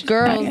those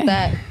girls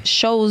that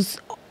shows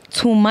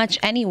too much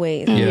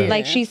anyways.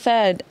 Like she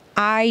said,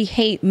 I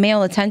hate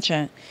male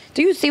attention.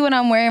 Do you see what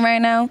I'm wearing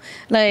right now?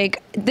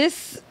 Like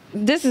this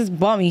is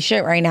bummy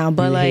shit right now,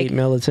 but you like hate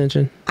male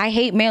attention. I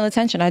hate male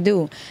attention. I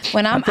do.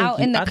 When I'm out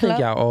in the club, I think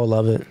y'all all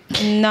love it.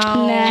 No,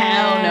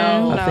 hell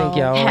no. I think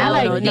y'all all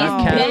love it.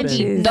 These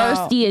bitches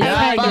thirsty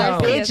as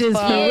fuck.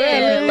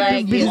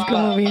 Bitches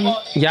for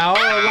real. Y'all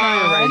all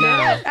lying right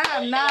now.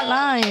 I'm not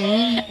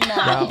lying.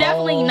 I'm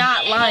definitely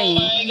not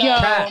lying.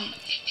 Yo,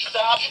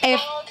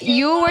 if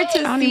you were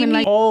to see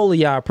me, all of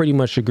y'all pretty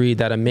much agree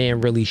that a man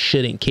really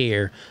shouldn't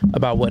care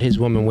about what his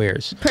woman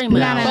wears. Pretty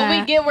much. But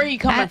we get where you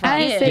coming from. I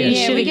didn't say you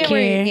shouldn't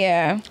care.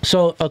 Yeah.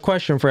 So a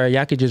question for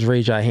y'all could just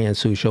raise your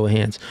hands too, show of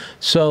hands.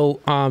 So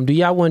do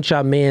y'all want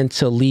y'all man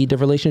to lead the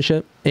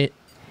relationship?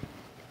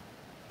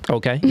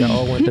 Okay, y'all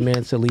all want the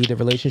man to lead the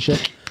relationship?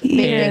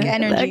 Big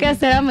energy. Like I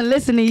said, I'm gonna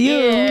listen to you.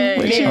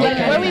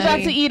 Where we about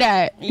to eat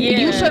at? Yeah.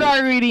 You should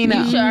already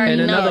know.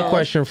 And another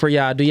question for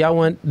y'all: do y'all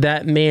want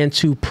that man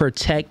to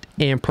protect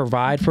and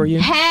provide for you?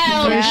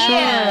 Hell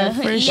yeah.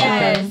 For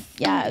sure.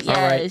 Yes. All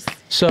right.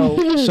 So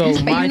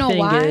my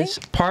thing is,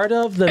 part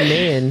of the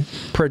man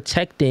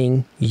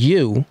protecting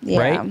you,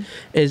 right,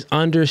 is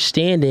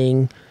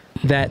understanding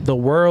that the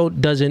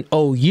world doesn't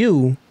owe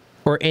you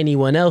or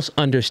anyone else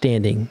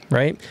understanding,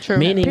 right? True.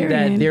 Meaning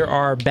that there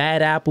are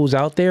bad apples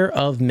out there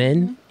of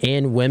men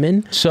and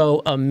women.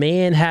 So a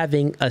man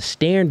having a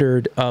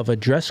standard of a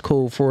dress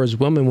code for his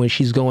woman when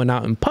she's going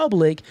out in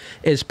public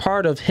is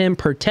part of him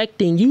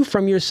protecting you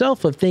from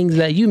yourself of things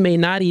that you may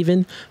not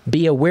even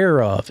be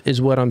aware of,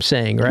 is what I'm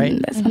saying, right?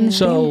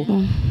 So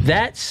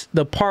that's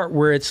the part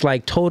where it's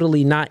like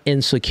totally not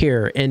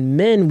insecure. And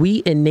men,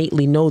 we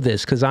innately know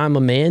this because I'm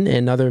a man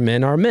and other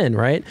men are men,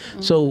 right?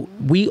 So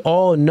we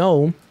all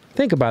know.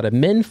 Think about it.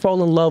 Men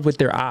fall in love with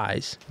their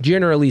eyes,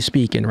 generally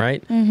speaking,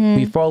 right?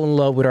 We fall in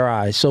love with our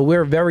eyes. So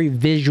we're very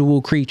visual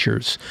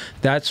creatures.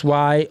 That's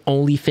why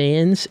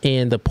OnlyFans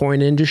and the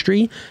porn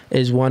industry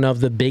is one of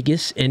the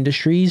biggest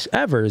industries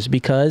ever, is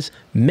because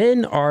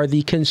men are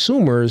the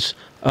consumers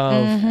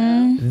of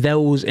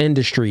those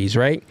industries,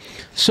 right?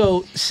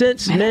 So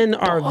since men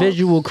are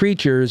visual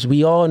creatures,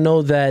 we all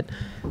know that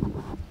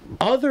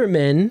other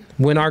men,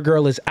 when our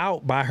girl is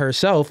out by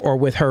herself or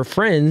with her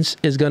friends,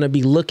 is going to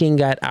be looking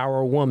at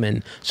our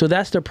woman. So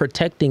that's the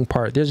protecting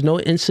part. There's no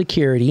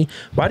insecurity.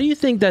 Why do you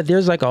think that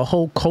there's like a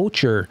whole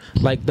culture,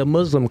 like the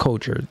Muslim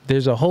culture?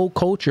 There's a whole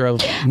culture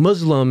of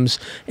Muslims,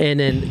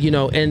 and then, you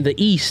know, in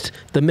the East,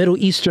 the Middle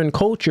Eastern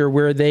culture,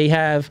 where they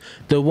have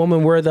the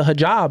woman wear the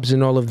hijabs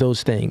and all of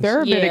those things.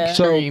 They're a bit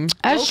extreme.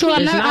 That's true.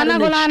 I'm not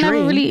gonna lie. I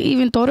never really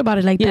even thought about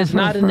it like that. It's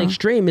not an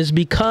extreme. It's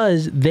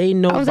because they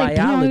know biology.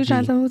 Damn, you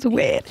trying to tell me what's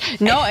weird.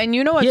 No, and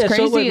you know what's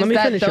crazy is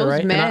that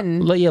those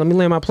men. Let me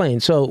land my plane.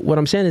 So what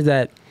I'm saying is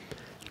that,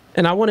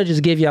 and I want to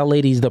just give y'all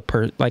ladies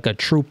like a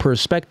true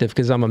perspective,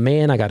 because I'm a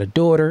man, I got a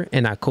daughter,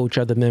 and I coach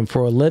other men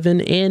for a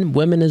living, and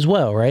women as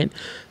well, right?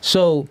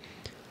 So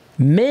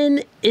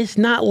men, it's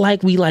not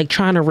like we like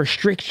trying to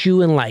restrict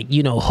you and like,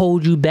 you know,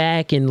 hold you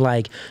back and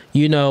like,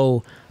 you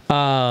know,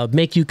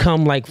 make you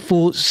come like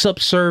full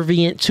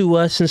subservient to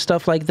us and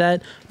stuff like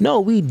that. No,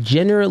 we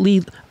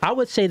generally, I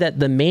would say that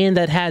the man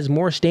that has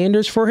more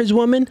standards for his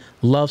woman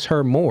loves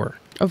her more.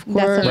 Of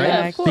course.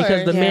 Right? Of course.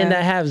 Because the man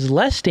that has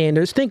less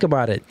standards, think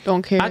about it.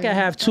 Don't care. I can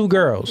have two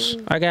girls.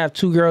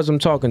 I'm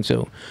talking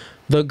to.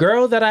 The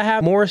girl that I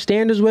have more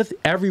standards with,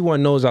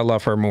 everyone knows I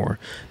love her more.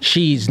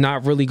 She's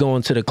not really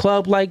going to the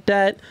club like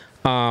that.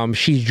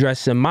 She's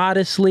dressing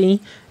modestly.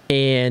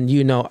 And,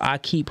 you know, I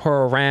keep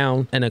her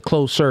around in a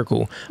close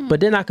circle. But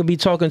then I could be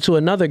talking to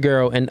another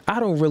girl and I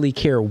don't really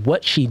care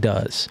what she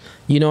does.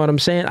 You know what I'm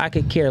saying? I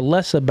could care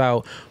less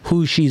about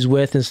who she's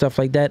with and stuff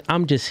like that.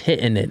 I'm just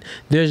hitting it.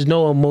 There's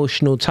no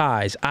emotional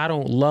ties. I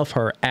don't love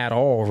her at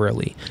all,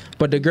 really.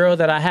 But the girl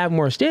that I have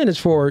more standards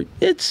for,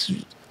 it's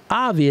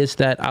obvious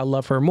that I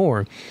love her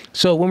more.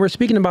 So when we're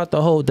speaking about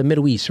the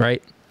Middle East,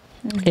 right?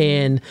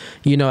 And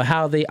you know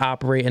how they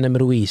operate in the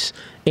Middle East,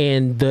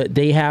 and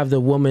they have the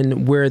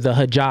woman wear the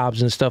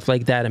hijabs and stuff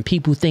like that, and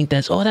people think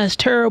that's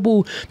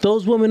terrible.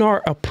 Those women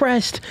are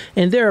oppressed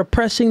and they're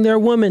oppressing their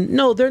women.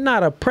 No, they're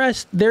not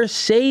oppressed. They're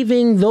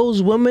saving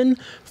those women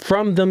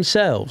from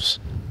themselves.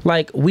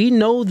 Like, we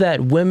know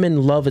that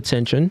women love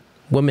attention.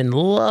 Women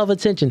love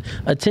attention.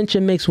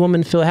 Attention makes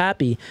women feel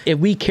happy. If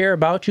we care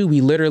about you,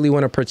 we literally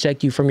want to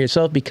protect you from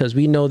yourself, because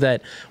we know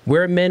that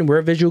we're men,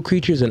 we're visual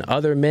creatures, and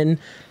other men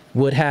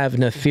would have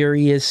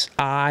nefarious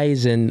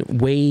eyes and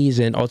ways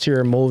and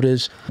ulterior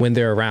motives when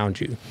they're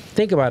around you.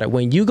 Think about it.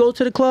 When you go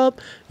to the club,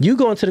 you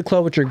go into the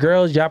club with your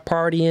girls, y'all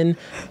partying,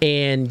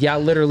 and y'all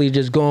literally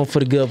just going for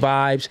the good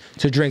vibes,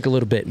 to drink a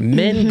little bit.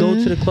 Men go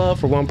to the club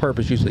for one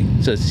purpose usually,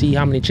 to see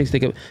how many chicks they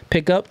can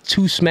pick up,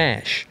 to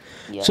smash.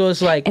 Yeah. So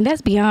it's like, and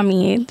that's beyond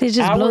me. It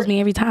just blows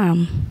me every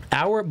time.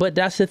 But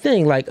that's the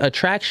thing. Like,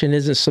 attraction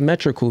isn't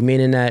symmetrical,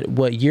 meaning that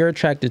what you're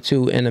attracted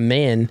to in a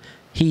man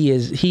he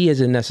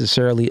isn't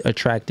necessarily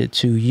attracted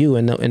to you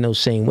in those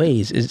same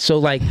ways. So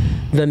like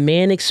the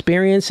man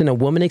experience and a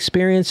woman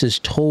experience is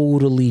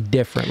totally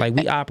different. Like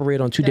we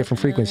operate on two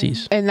different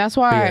frequencies. And that's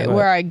why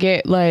where I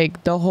get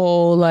like the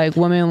whole like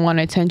women want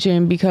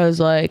attention, because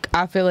like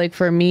I feel like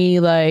for me,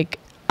 like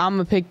I'm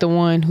gonna pick the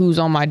one who's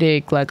on my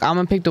dick. Like I'm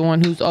gonna pick the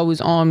one who's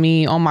always on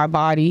me, on my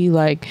body,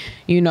 like,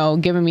 you know,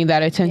 giving me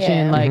that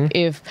attention. Yeah. Like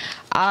if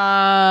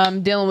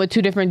I'm dealing with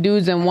two different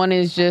dudes and one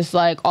is just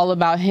like all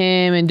about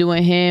him and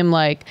doing him,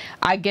 like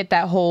I get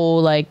that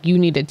whole like you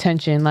need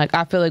attention. Like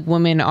I feel like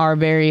women are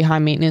very high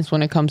maintenance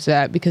when it comes to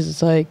that, because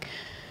it's like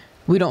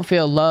we don't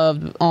feel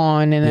loved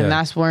on, and then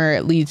that's where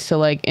it leads to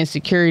like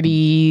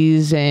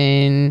insecurities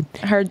and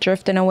her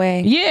drifting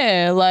away.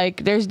 Yeah,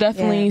 like there's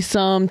definitely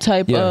some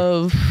type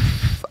of,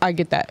 I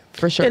get that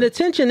for sure. And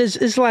attention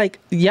is like,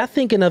 y'all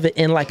thinking of it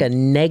in like a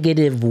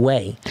negative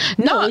way.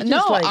 No,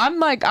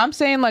 like, I'm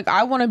saying like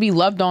I want to be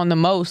loved on the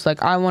most.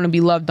 Like I want to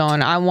be loved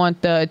on. I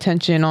want the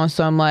attention on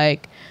some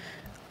like,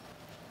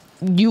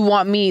 you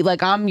want me,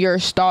 like I'm your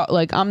star,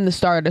 like I'm the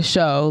star of the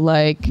show.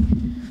 Like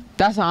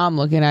that's how I'm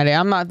looking at it.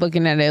 I'm not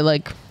looking at it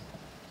like,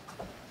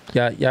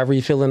 y'all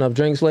refilling up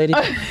drinks, lady?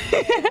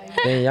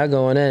 Then y'all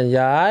going in.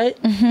 Y'all all right?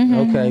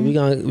 Okay,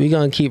 we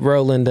gonna keep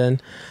rolling then.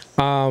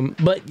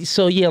 But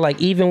so yeah,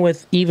 like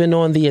even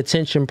on the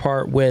attention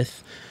part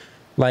with,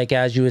 like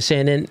as you were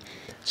saying, and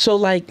so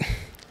like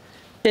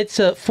it's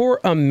for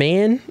a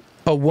man,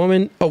 a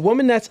woman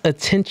that's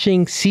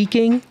attention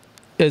seeking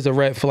is a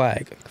red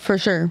flag for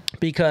sure,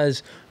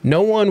 because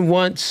no man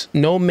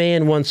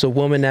wants a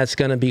woman that's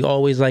gonna be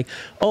always like,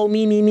 oh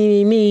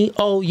me,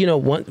 oh, you know,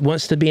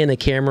 wants to be in the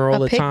camera all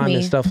the time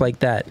and stuff like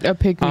that. A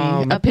pick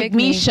me, a pick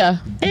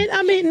Misha. And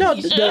I mean, no,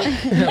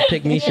 the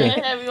pick Misha.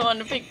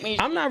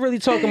 I'm not really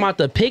talking about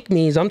the pick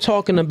me's. I'm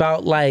talking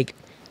about like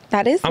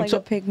that is like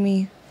a pick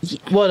me.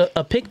 Well,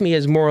 a pick me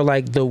is more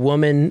like the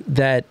woman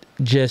that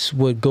just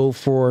would go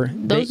for.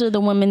 Those are the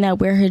women that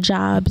wear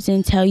hijabs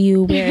and tell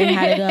you where and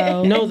how to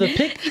go. No,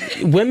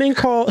 women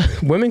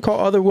call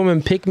other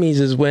women pick me's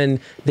is when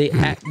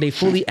they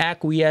fully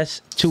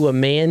acquiesce to a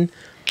man.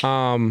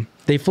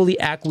 They fully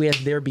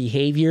acquiesce their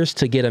behaviors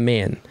to get a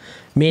man,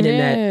 meaning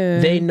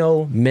that they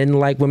know men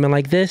like women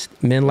like this,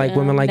 men like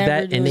women like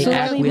that, and they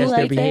acquiesce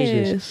their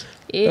behaviors.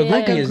 Yeah. A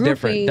groupie is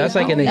different. That's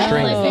like an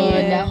extreme.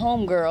 That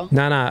homegirl.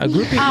 Nah. A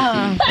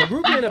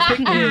groupie and a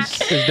pick-me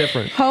is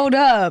different. Hold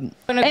up.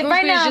 And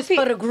right now, just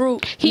for the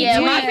group.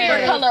 My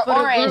favorite color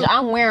orange.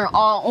 I'm wearing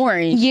all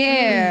orange.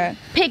 Yeah.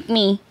 Pick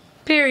me.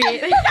 Period.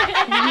 Yeah.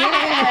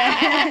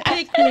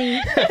 Pick me.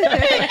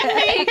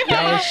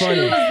 That was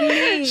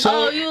funny.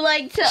 So you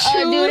like to do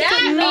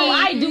that? No,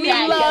 I do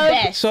that the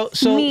best. So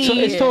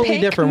it's totally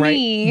different,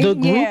 right? The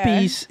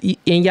groupies,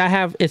 and y'all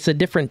have, it's a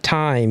different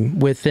time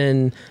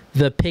within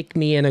the pick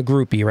me and a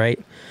groupie, right?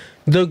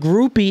 The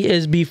groupie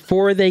is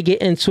before they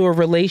get into a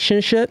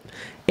relationship,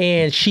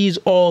 and she's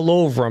all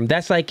over them.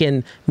 That's like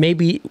in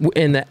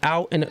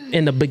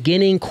the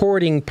beginning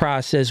courting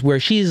process where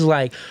she's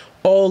like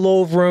all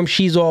over him.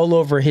 She's all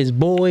over his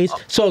boys.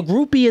 So a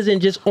groupie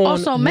isn't just on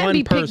also, men one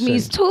be person.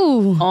 pick-me's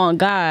too. On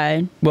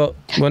God. Well,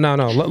 no.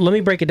 Let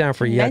me break it down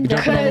for you. Men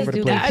Jumping all over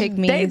the place.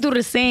 They do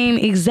the same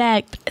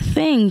exact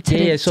thing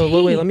to Yeah.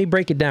 So wait. Let me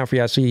break it down for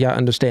y'all so y'all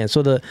understand.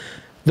 So the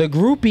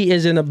groupie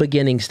is in the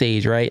beginning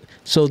stage, right?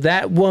 So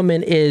that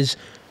woman is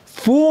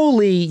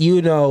fully,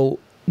 you know,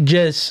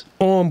 just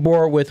on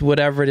board with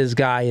whatever this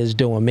guy is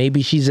doing.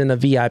 Maybe she's in the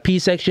VIP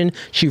section.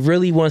 She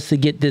really wants to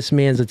get this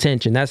man's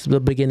attention. That's the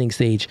beginning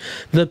stage.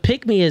 The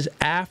pick me is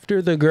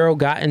after the girl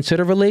got into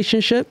the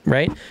relationship,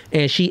 right?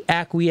 And she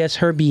acquiesced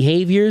her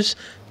behaviors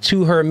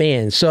to her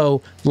man.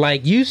 So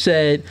like you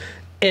said,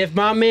 if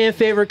my man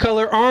favorite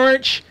color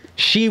orange,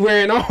 she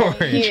wearing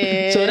orange.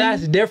 Yeah. So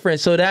that's different.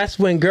 So that's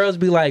when girls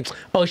be like,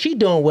 oh, she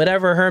doing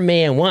whatever her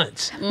man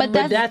wants. But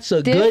that's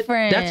a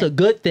different. That's a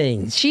good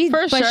thing. The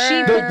groupie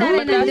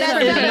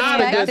is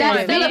not a good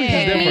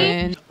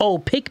thing. Oh,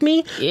 pick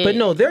me? Yeah. But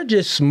no, they're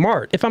just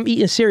smart. If I'm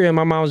eating cereal in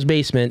my mom's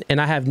basement and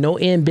I have no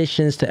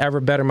ambitions to ever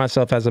better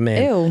myself as a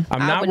man,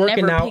 I'm not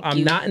working out,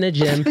 I'm not in the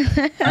gym,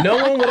 no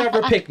one would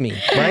ever pick me,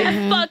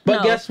 right?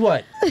 But guess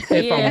what?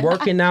 If I'm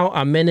working out,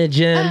 I'm in the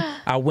gym,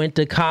 I went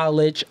to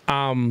college,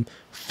 I'm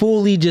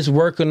fully just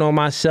working on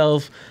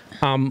myself,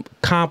 I'm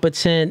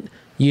competent,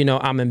 you know,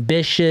 I'm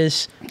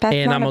ambitious,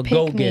 and I'm a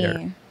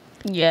go-getter.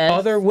 Yes.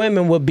 Other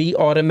women would be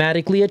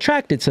automatically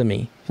attracted to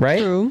me, right?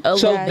 True.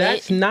 So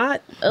that's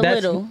not a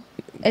little.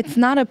 It's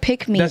not a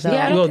pick me. That's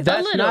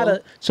not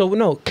a. So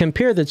no,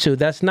 compare the two.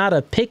 That's not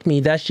a pick me.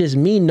 That's just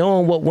me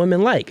knowing what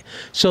women like.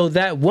 So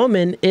that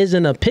woman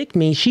isn't a pick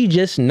me. She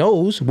just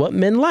knows what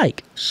men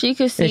like. She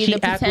could see the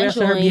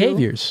potential in her in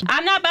behaviors.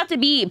 I'm not about to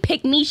be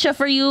pick Misha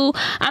for you.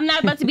 I'm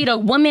not about to be the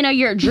woman of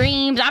your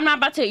dreams. I'm not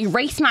about to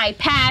erase my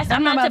past.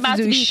 I'm not about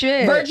to be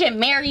Virgin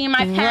Mary in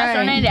my past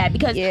or none of that,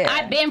 because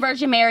I've been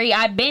Virgin Mary.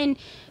 I've been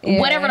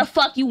whatever the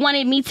fuck you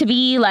wanted me to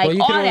be, like well,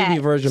 you all can only that.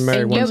 be Virgin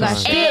Mary one time.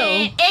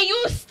 And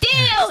you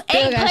still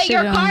ain't play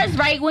your cards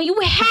right when you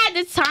had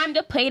the time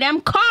to play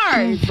them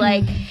cards.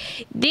 Like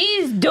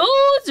these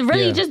dudes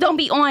really just don't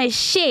be on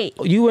shit.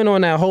 You went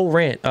on that whole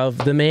rant of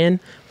the man,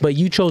 but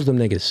you chose them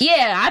niggas.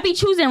 Yeah, I be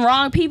choosing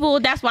wrong people.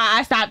 That's why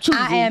I stopped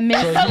choosing. I am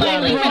Miss So Wrong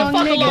Nigga. what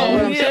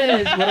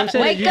I'm saying is you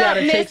Wake up,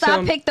 gotta take Miss. I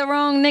some. picked the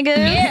wrong nigga.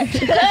 Yeah,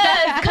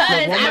 cause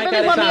I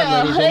really want me a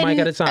hood. One mic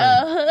at a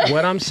time.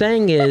 What I'm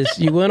saying is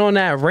you went on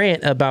that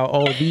rant about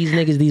these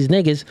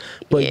niggas,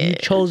 but you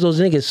chose those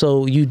niggas,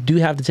 so you do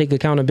have to take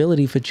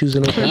accountability for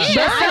choosing those niggas.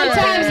 But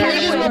sometimes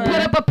niggas will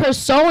put up a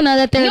persona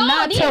that they're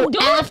not till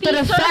after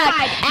the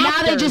fact.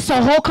 Now they're just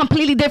a whole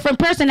completely different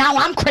person. Now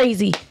I'm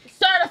crazy.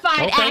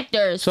 Certified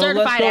actors. So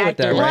let's go with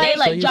that, right? They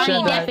like So you Johnny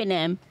said that- Depp and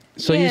them.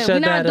 So you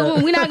said that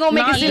we're not gonna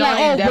make it seem like,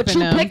 Johnny but Depp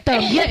you and them. picked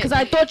them. Yeah, because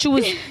I thought you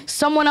was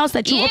someone else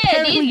that you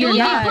apparently these you're dudes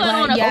not. be put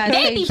on Like,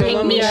 they be So pick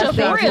let me Misha ask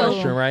you for a real.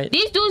 question, right?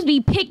 These dudes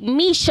be pick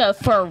Misha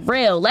for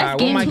real.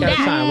 Let's get one into mic at a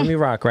time. that. Let me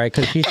rock, right?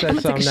 Because she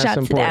said something that's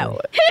important.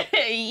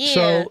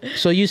 Yeah.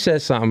 So you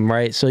said something,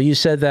 right? So you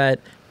said that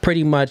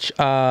pretty much,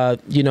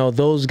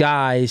 those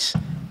guys,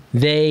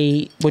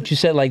 they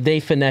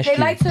finesse They you.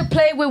 like to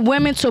play with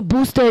women to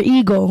boost their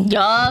ego.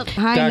 Yup.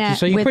 Got you.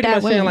 So you pretty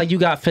much saying like you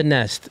got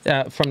finessed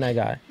from that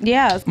guy.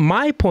 Yeah.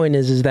 My point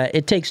is that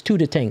it takes two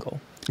to tango.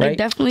 Right? It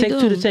definitely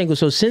takes two to tango.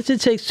 So since it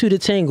takes two to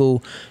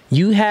tango,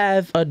 you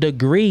have a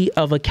degree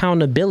of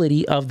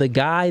accountability of the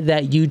guy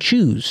that you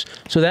choose.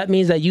 So that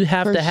means that you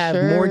have to have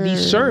more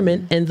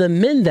discernment in the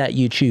men that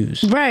you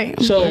choose. Right.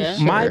 So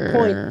my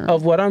point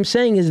of what I'm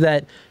saying is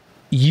that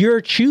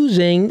you're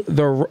choosing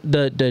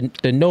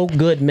the no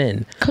good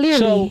men. Clearly.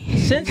 So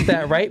since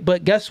that, right?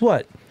 But guess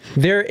what?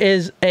 There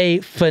is a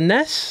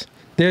finesse.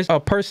 There's a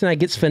person that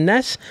gets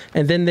finesse,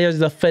 and then there's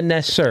the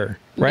finesser,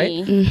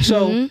 right? Me.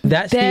 So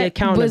that's the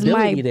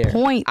accountability there.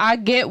 Point. I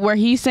get where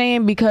he's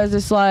saying, because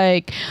it's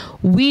like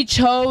we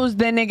chose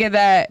the nigga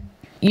that,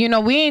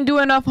 we ain't do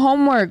enough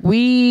homework.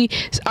 I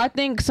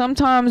think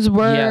sometimes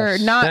we're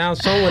not. Now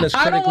someone is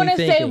I don't want to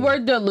say we're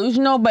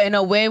delusional, but in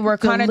a way we're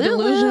kind of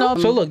delusional.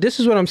 So look, this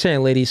is what I'm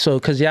saying, ladies. So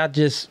because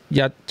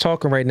y'all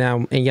talking right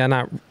now,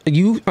 and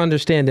you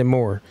understand it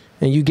more,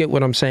 and you get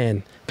what I'm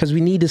saying. Because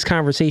we need this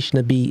conversation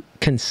to be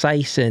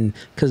concise, and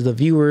because the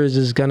viewers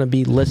is gonna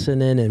be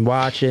listening and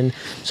watching,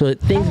 so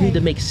things need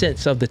to make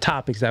sense of the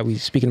topics that we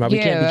speaking about. We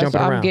can't be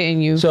jumping around. I'm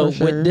getting you. So for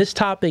sure. with this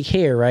topic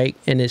here, right,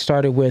 and it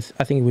started with,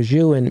 I think it was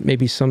you and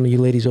maybe some of you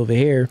ladies over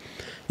here,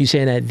 you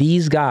saying that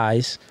these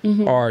guys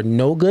are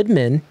no good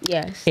men.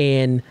 Yes.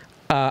 And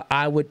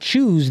I would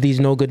choose these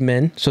no good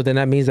men. So then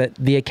that means that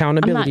the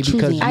accountability,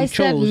 because you I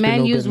said chose men the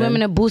no use good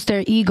women men. to boost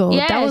their ego.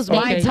 Yes, that was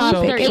my they topic.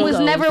 boost their It was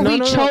ego. never we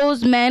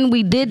chose men.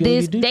 We did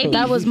this.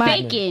 That was my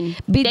faking.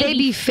 They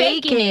be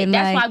faking it.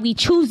 That's why we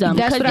choose them.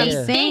 That's what they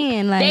I'm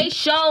saying. Like, they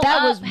show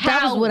that up was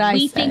how what I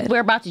we said. think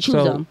we're about to choose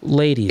So them.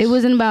 ladies, It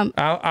wasn't about.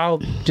 I'll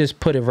just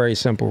put it very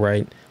simple,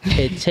 right?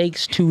 It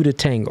takes two to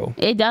tango.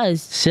 It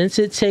does. Since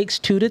it takes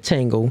two to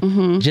tango,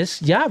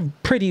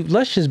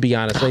 let's just be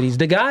honest, ladies.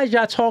 The guys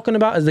y'all talking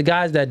about is the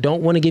guys that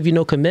don't want to give you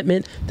no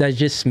commitment, that's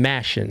just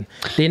smashing.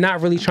 They're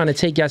not really trying to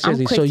take y'all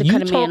seriously. So you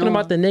talking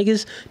about the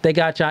niggas that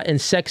got y'all in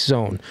sex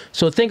zone.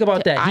 So think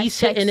about that. He's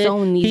hitting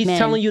it. He's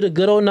telling you the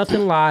good old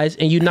nothing lies,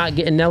 and you're not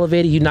getting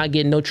elevated. You're not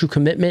getting no true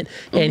commitment,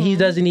 and he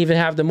doesn't even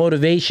have the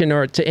motivation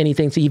or to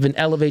anything to even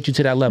elevate you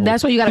to that level.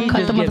 That's why you gotta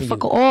cut the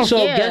motherfucker off. So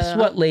guess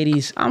what,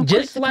 ladies?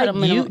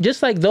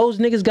 Just like those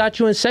niggas got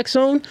you in sex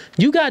zone,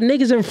 you got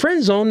niggas in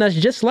friend zone that's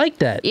just like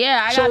that.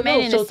 Yeah, I got men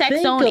in the sex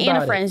zone and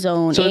a friend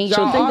zone, and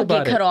y'all all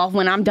get cut off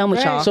when I'm done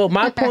with y'all. So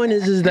my point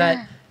is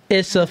that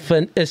it's the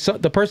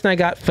person that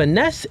got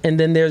finesse, and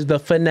then there's the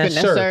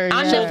finesser.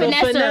 I'm the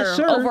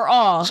finesser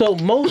overall. So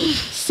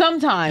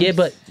sometimes, yeah,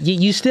 but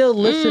you still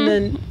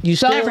listening. You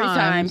still every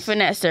time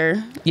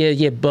finesser.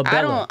 Yeah, but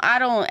Bella, I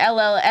don't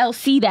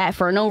LLC that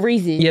for no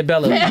reason. Yeah,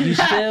 Bella,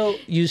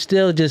 you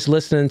still just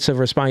listening to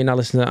respond. You're not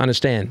listening to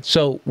understand.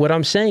 So what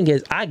I'm saying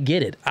is, I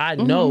get it. I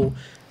know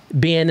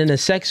being in a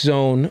sex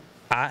zone.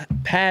 I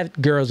had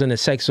girls in the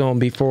sex zone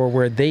before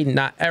where they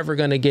not ever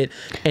gonna get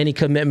any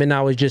commitment.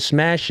 I was just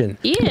smashing.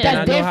 Yeah, and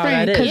that's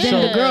different because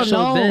then the girl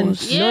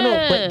knows.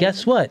 No, but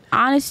guess what?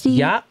 Honesty.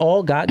 Y'all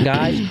all got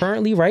guys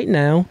currently right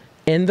now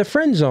in the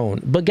friend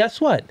zone. But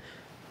guess what?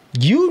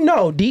 You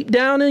know deep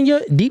down in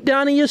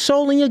your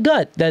soul and your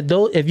gut that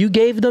though if you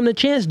gave them the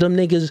chance, them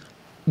niggas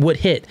would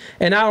hit.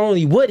 And not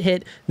only would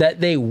hit, that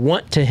they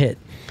want to hit.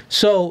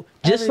 So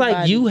just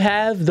like you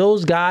have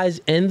those guys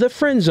in the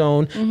friend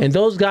zone, and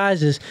those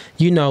guys is,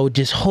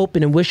 just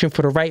hoping and wishing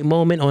for the right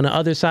moment on the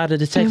other side of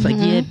the text, like,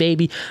 yeah,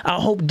 baby, I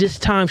hope this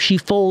time she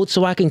folds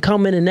so I can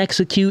come in and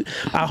execute.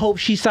 I hope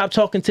she stopped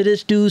talking to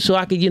this dude so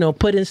I could,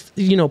 put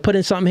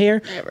in something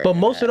here. But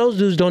most of those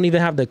dudes don't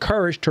even have the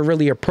courage to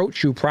really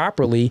approach you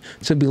properly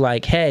to be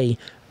like, hey,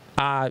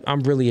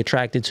 I'm really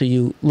attracted to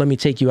you. Let me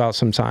take you out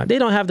sometime. They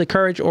don't have the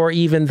courage or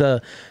even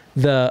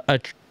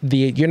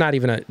you're not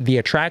even the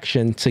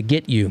attraction to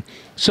get you.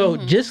 So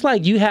just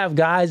like you have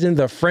guys in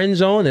the friend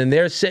zone and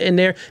they're sitting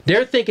there,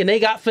 they're thinking they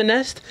got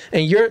finessed,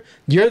 and you're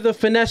the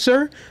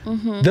finesser.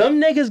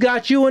 Them niggas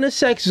got you in a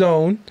sex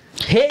zone,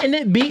 hitting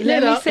it, beating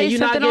it up, and you're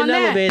not getting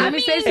elevated.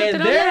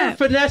 And they're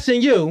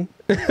finessing you.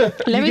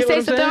 Let me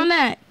say something on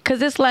that,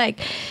 because it's like,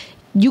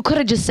 you could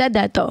have just said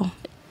that though.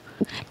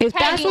 If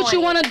that's what you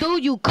want to do,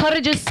 you could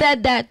have just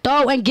said that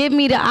though and give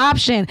me the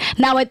option.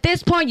 Now at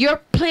this point,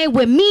 you're playing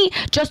with me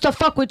just to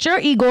fuck with your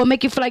ego and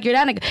make you feel like you're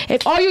that nigga.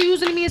 If all you're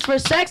using me is for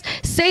sex,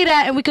 say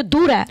that and we could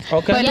do that.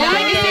 Okay. But now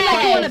you seem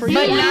like you want to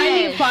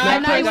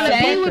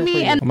be with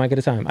me. And I might get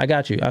a time. I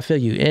got you. I feel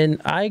you.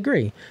 And I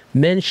agree.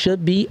 Men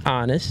should be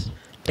honest.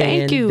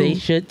 Thank you. They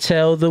should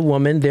tell the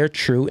woman their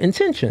true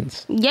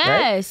intentions.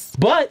 Yes.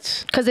 Right?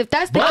 But because if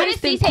that's the case,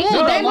 then cool.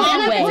 No, Then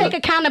men take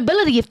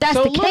accountability if that's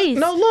the case.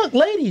 Look,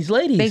 ladies.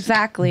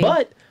 Exactly.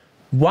 But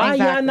why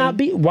y'all not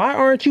be? Why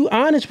aren't you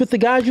honest with the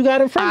guys you got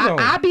in friend zone?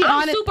 I'm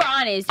super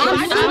honest.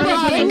 I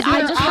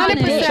just want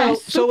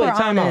to So wait,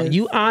 time out.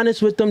 You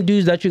honest with them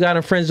dudes that you got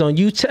in friend zone.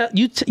 You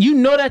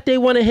know that they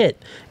want to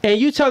hit,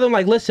 and you tell them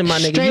like, listen, my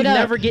nigga, you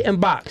never get in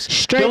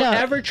box. Don't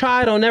ever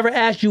try. Don't ever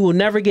ask. You will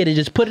never get it.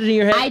 Just put it in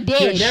your head. I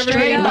did.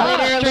 Straight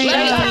up. You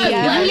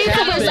need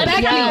to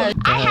respect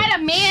me. I had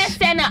a man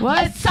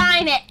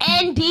sign an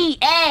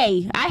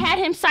NDA. I had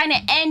him sign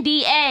an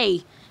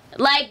NDA.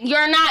 Like,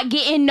 you're not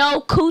getting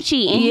no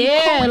coochie.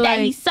 And that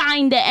he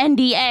signed the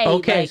NDA.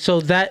 Okay, like,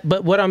 so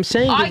but what I'm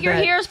saying all is you're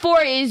here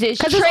for is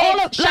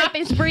trips,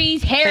 shopping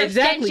sprees, hair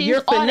extensions, you're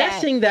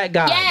finessing that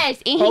guy.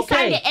 Yes, and he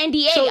signed the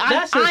NDA. So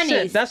I'm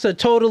honest. That's a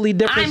totally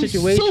different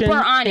situation. Super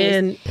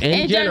honest.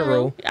 In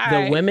general,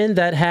 the women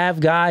that have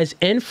guys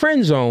in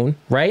friend zone,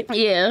 right?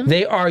 Yeah.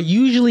 They are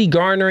usually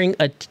garnering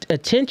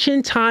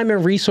attention, time,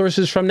 and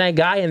resources from that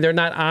guy, and they're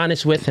not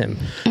honest with him.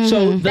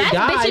 So the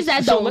guys, bitches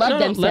that don't love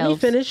themselves. Let me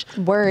finish.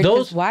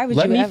 Why would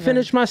let me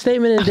finish my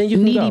statement and then you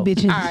can go.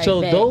 Bitches. Right,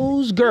 so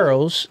those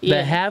girls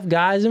that have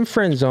guys in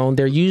friend zone,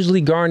 they're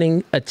usually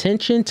garnering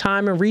attention,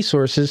 time, and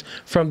resources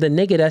from the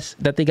nigga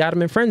that they got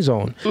them in friend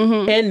zone.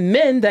 And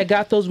men that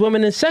got those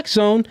women in sex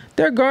zone,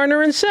 they're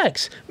garnering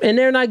sex and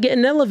they're not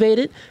getting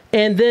elevated.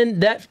 And then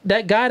that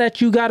guy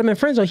that you got him in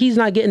friend zone, he's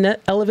not getting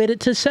that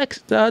elevated to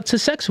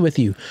sex with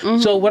you.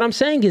 So what I'm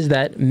saying is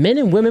that men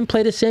and women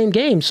play the same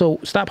game. So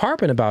stop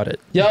harping about it.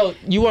 Yo,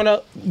 you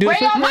wanna do? Wait,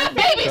 my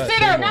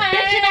babysitter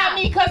bitching at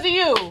me because of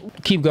you.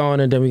 Keep going,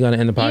 and then we're gonna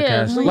end the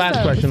podcast.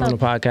 Last question on the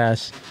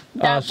podcast.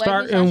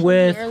 Starting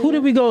with who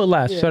did we go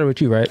last? Started with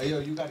you, right?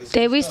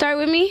 Did we start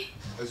with me?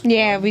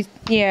 Yeah.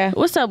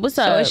 What's up?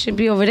 So it should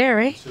be over there,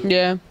 right?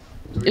 Yeah.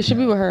 It should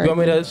be with her. You want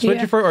me to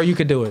switch it for, or you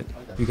could do it?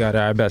 You got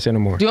it. I bet. Say no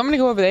more. Do you want me to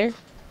go over there?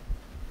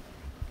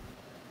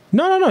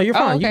 No. You're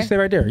fine. Okay. You can stay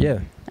right there. Yeah.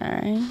 All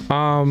right.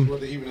 You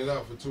want to even it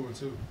out for 2 and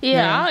 2?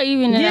 Yeah, I'll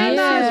even it out.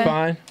 Yeah, it's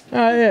fine.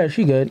 Yeah,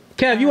 she good.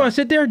 Kev, you want to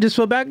sit there? Just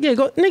flip back. Yeah,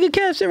 go. Nigga,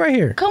 Kev, sit right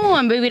here. Come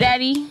on, baby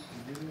daddy.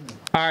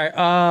 All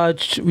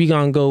right. We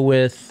gonna go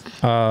with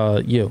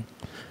you.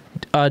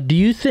 Do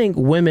you think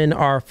women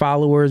are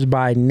followers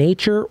by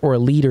nature or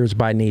leaders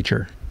by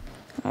nature?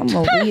 I'm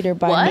a leader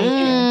by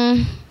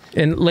nature.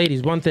 And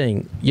ladies, one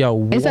thing,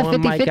 It's a one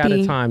mic at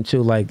a time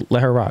too. Like,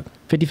 let her rock.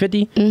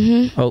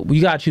 50-50? Oh,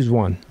 you gotta choose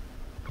one.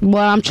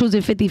 Well, I'm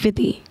choosing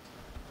 50-50.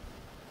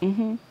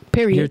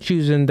 Period. You're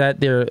choosing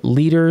that they're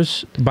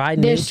leaders by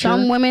nature. There's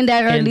some women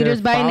that are leaders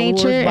by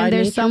nature, and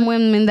there's some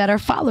women that are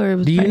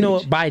followers. Do you know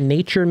what by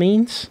nature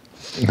means?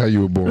 How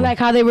you were born? Like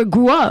how they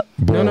grew up.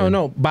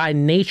 No. By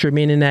nature,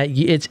 meaning that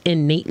it's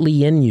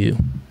innately in you.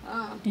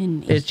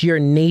 It's your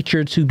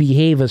nature to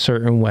behave a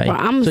certain way. Well,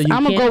 I'm so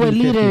gonna go with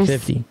leaders.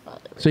 50-50.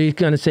 So you're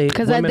gonna say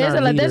because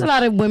there's a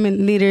lot of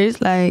women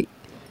leaders. Like,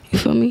 you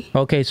feel me?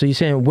 Okay, so you're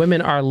saying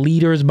women are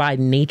leaders by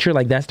nature,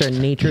 like that's their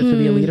nature to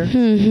be a leader?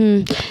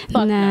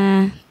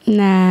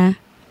 Nah. I'm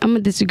gonna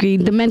disagree.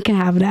 The men can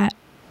have that.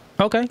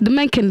 Okay. The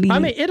men can lead. I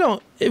mean,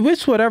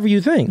 it's whatever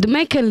you think. The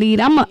men can lead.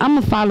 I'm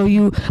gonna follow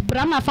you, but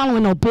I'm not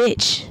following no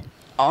bitch.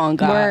 On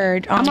God.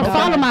 Word. I'm gonna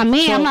follow my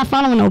man. I'm not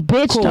following no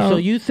bitch cool. though. So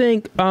you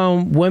think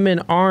women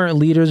aren't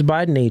leaders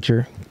by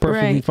nature?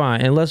 Perfectly fine.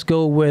 And let's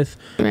go with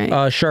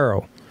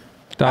Cheryl.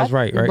 That was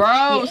right?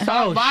 Bro,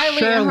 stop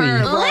violating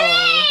her,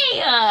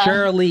 bro.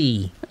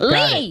 Shirley.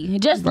 Lee.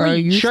 Just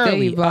Lee.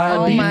 Shirley, do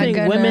you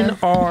think women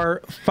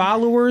are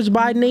followers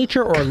by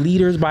nature or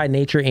leaders by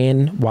nature,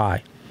 and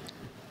why?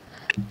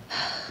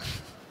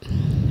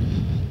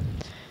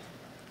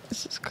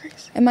 This is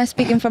crazy. Am I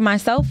speaking for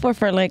myself or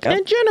for like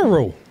in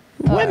general?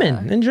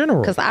 Women in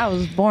general. Because I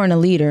was born a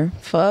leader.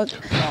 Fuck.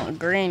 Oh,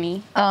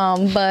 granny.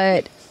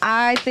 But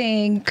I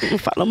think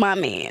follow my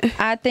man.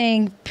 I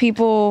think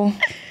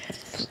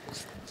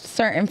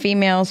certain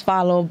females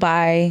follow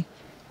by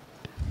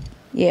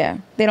they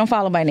don't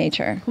follow by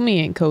nature. Put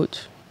me in, coach.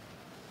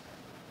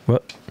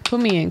 What? Put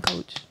me in,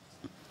 coach.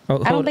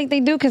 I don't think they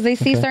do because they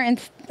see certain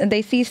things.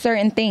 They see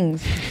certain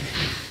things.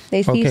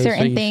 They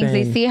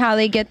see how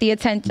they get the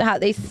attention. How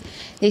they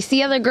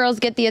see other girls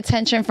get the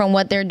attention from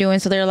what they're doing.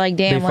 So they're like,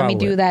 damn, let me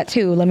do that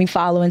too. Let me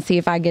follow and see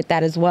if I get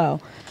that as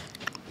well.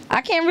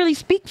 I can't really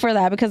speak for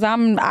that because I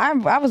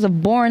was a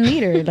born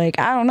leader. Like,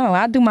 I don't know.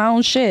 I do my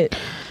own shit.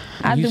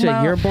 You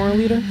said you're a born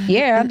leader?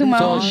 Yeah, I do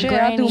my own shit.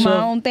 I do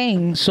my own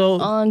thing. So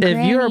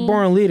if you're a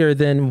born leader,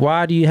 then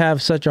why do you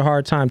have such a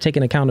hard time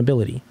taking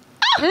accountability?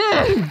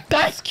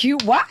 That's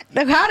cute. What?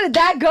 How did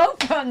that go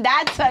from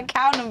that to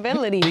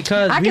accountability?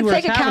 Because we were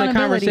having a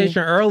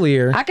conversation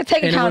earlier. I could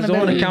take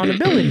accountability. It was on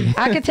accountability.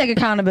 I could take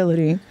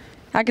accountability.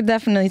 I could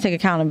definitely take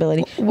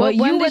accountability. What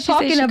you were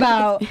talking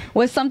about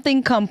was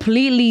something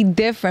completely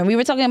different. We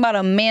were talking about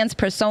a man's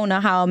persona,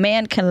 how a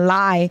man can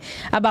lie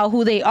about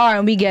who they are,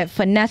 and we get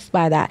finessed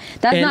by that.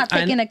 That's not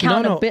taking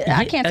accountability. No.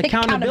 I can't take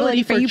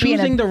accountability for you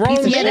choosing the wrong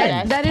shit.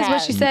 Yeah, that is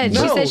what she said.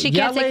 No, she said she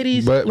can't take.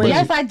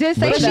 Yes, I did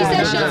say that. But she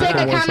said she'll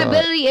take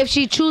accountability if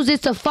she chooses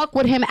to fuck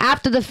with him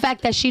after the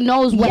fact that she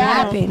knows what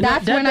happened.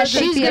 That's when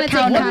she's gonna take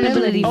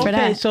accountability for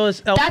that. So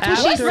it's that's what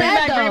she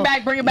said, though.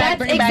 Bring it back.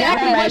 That's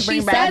exactly what she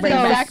said,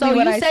 though.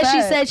 So you said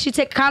she said she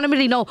take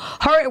accountability. No,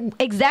 her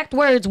exact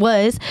words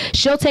was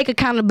she'll take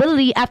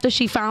accountability after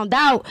she found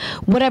out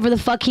whatever the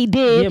fuck he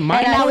did. Yeah,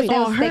 my point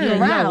on her.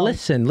 Yeah,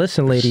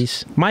 listen,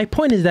 ladies. My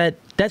point is that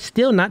that's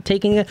still not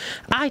taking it.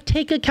 I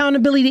take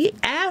accountability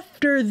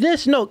after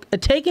this. No,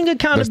 taking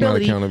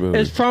accountability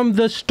is from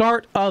the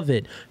start of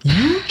it.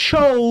 You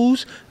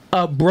chose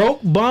a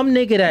broke bum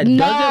nigga that doesn't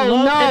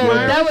love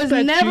that was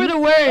never the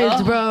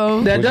words,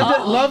 bro. That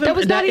doesn't love him. That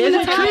was not even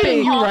the topic.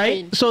 Treating you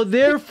right. So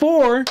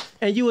therefore,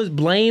 and you was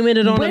blaming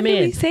it on a man. When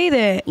did we say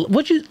that?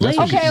 What you? Okay.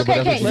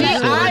 See,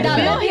 I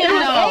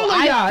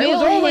feel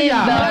him.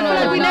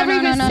 No, we never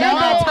even said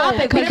that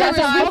topic because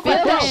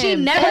she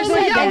never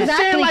said that.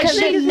 Exactly, because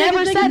she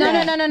never said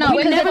that. No.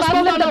 We never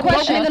spoke about the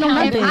broke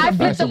nigga. I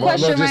flip the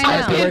question right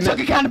now. Took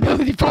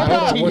accountability for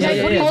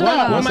Hold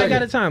on. One mic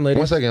at a time, ladies.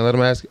 1 second. Let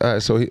him ask.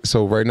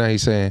 So right now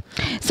he's saying.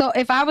 So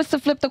if I was to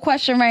flip the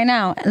question right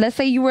now, let's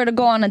say you were to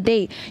go on a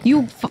date,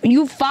 you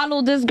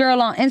follow this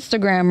girl on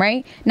Instagram,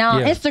 right? Now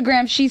on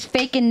Instagram, she's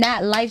faking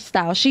that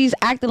lifestyle. She's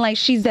acting like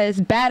she's this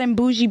bad and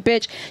bougie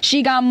bitch.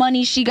 She got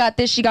money, she got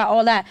this, she got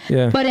all that.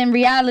 Yeah. But in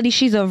reality,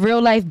 she's a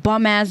real life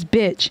bum ass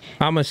bitch.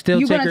 I'ma still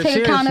take her seriously. You gonna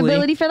take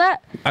accountability for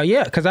that?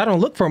 Yeah, because I don't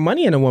look for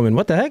money in a woman.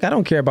 What the heck? I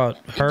don't care about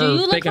her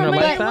faking her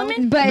lifestyle.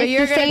 But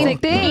it's the same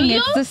thing.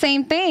 It's the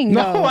same thing.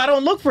 No, I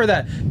don't look for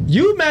that.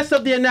 You messed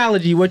up the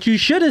analogy. What you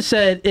should have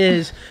said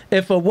is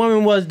if a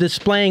woman was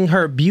displaying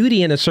her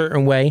beauty in a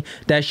certain way,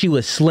 that she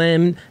was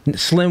slim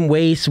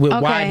waist with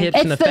wide hips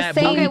and a fat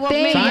booty.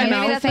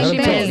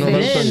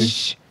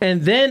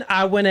 And then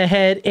I went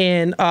ahead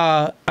and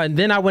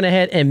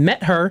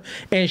met her,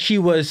 and she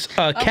was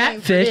a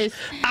catfish.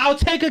 I'll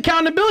take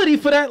accountability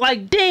for that.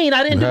 Like, dang,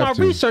 I didn't do my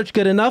research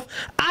good enough.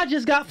 I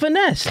just got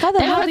finessed. How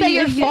the hell is that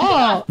your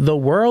fault? The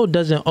world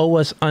doesn't owe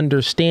us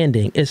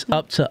understanding. It's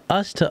up to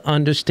us to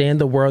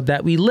understand the world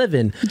that we live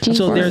in. Jesus.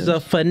 So there's a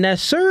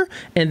finesser,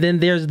 and then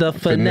there's the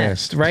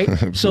finessed, right?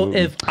 So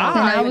if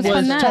I was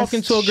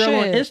talking to a girl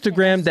on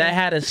Instagram that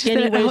had a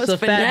skinny waist, a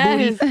fat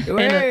booty,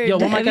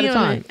 and one mic at a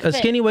time, a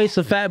skinny waist,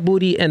 a fat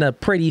booty, and a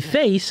pretty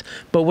face,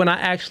 but when I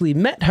actually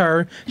met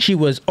her, she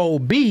was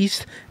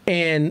obese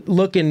and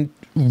looking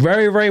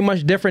very, very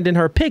much different than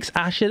her pics,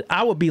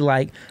 I would be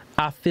like,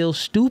 I feel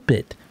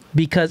stupid.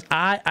 Because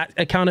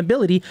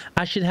accountability,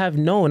 I should have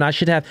known. I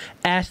should have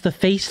asked the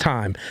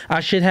FaceTime.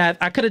 I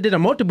could have did a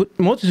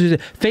multitude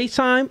of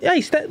FaceTime.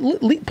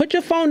 Hey, put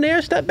your phone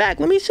there, step back.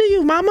 Let me see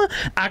you, mama.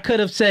 I could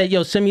have said,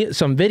 yo, send me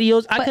some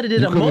videos. I could have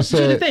did a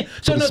multitude of things.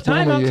 So no,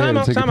 time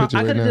out.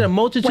 I could have did a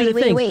multitude of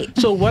things. Wait.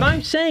 So what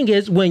I'm saying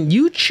is when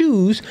you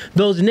choose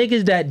those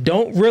niggas that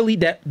don't really,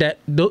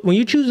 when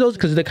you choose those,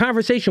 because the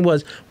conversation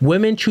was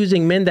women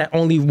choosing men that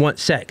only want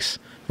sex.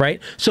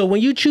 Right? So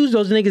when you choose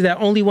those niggas that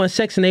only want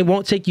sex and they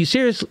won't take you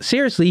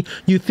seriously,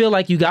 you feel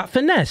like you got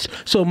finesse.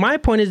 So my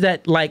point is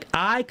that, like,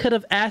 I could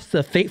have asked for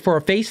a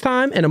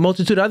FaceTime and a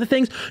multitude of other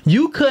things.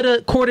 You could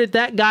have courted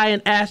that guy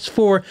and asked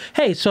for,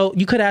 hey, so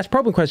you could ask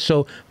probing questions.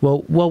 So,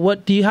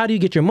 how do you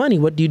get your money?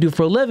 What do you do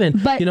for a living?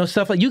 But,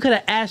 stuff like, you could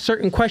have asked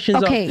certain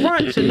questions up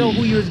front to know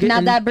who you was getting.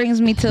 Now that brings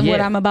me to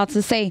what I'm about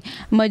to say.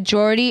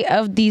 Majority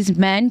of these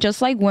men,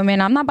 just like women,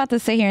 I'm not about to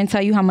sit here and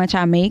tell you how much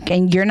I make,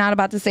 and you're not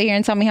about to sit here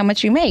and tell me how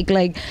much you make.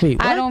 Like,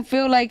 wait, I don't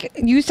feel like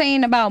you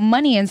saying about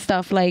money and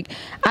stuff. Like,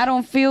 I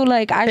don't feel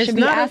like I should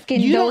be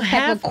asking those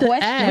type of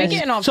questions. We're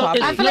getting off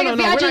topic. I feel like if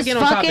y'all just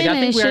fucking, I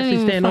think we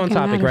actually stand on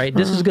topic, right?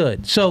 This is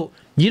good. So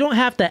you don't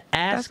have to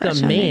ask a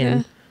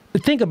man.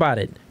 Think about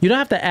it. You don't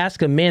have to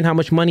ask a man how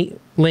much money.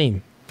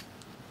 Lame.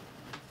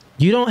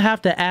 You don't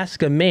have to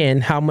ask a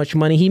man how much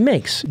money he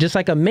makes. Just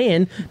like a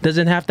man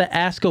doesn't have to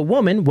ask a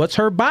woman what's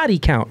her body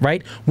count,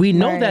 right? We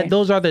know that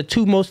those are the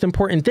two most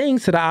important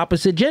things to the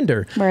opposite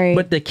gender. Right.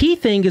 But the key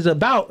thing is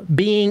about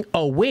being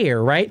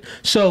aware, right?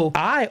 So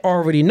I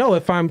already know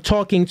if I'm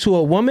talking to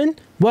a woman,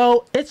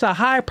 well, it's a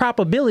high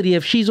probability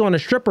if she's on a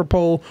stripper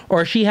pole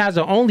or she has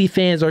an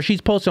OnlyFans or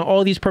she's posting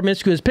all these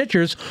promiscuous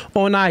pictures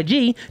on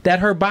IG that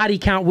her body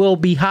count will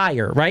be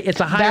higher, right? It's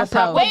a higher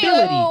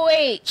probability.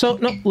 Wait. So,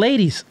 no,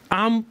 ladies,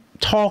 I'm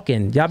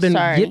talking. Y'all been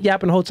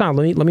yip-yapping the whole time.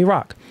 Let me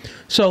rock.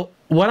 So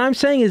what I'm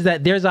saying is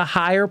that there's a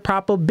higher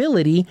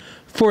probability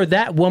for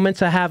that woman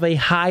to have a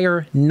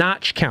higher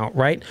notch count,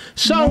 right?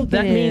 So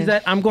that means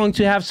that I'm going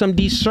to have some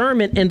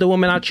discernment in the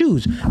woman I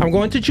choose. I'm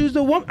going to choose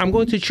the woman. I'm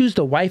going to choose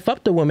to wife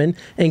up the woman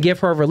and give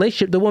her a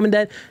relationship. The woman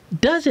that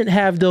doesn't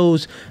have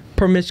those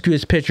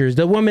promiscuous pictures,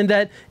 the woman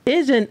that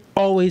isn't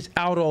always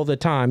out all the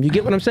time. You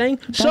get what I'm saying?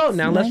 So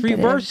now let's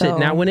reverse it.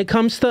 Now when it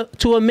comes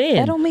to a man,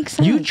 that don't make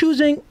sense. You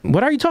choosing,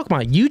 what are you talking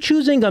about? You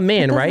choosing a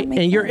man, right?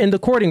 And you're in the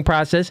courting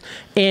process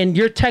and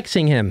you're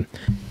texting him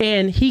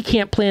and he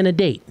can't plan a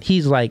date.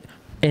 He's like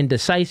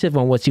indecisive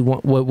on what he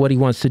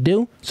wants to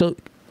do. So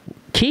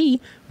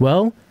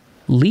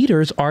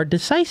leaders are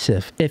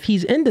decisive. If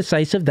he's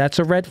indecisive, that's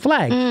a red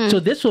flag. So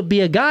this would be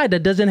a guy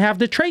that doesn't have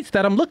the traits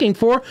that I'm looking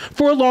for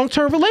a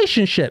long-term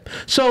relationship.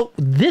 So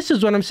this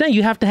is what I'm saying.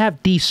 You have to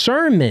have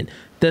discernment.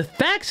 The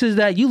facts is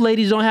that you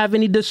ladies don't have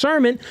any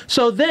discernment.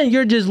 So then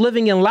you're just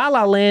living in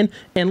la-la land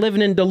and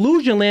living in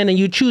delusion land, and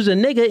you choose a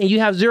nigga and you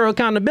have zero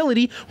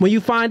accountability when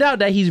you find out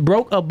that he's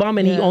broke, a bum,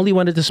 and he only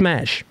wanted to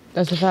smash.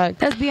 That's a fact.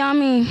 That's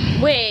beyond me.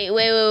 Wait.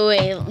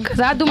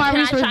 Because I do my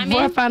research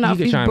before I find out if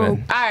he's broke.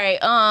 All right.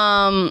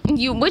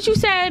 What you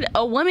said?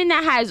 A woman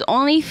that has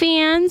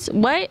OnlyFans.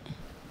 What?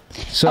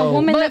 So a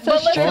woman that's a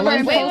stripper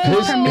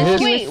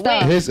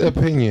and his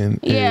opinion.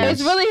 Yeah,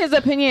 it's really his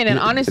opinion, and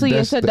honestly,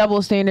 it's a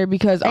double standard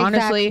because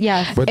honestly,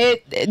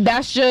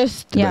 that's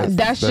just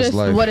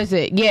what is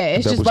it? Yeah,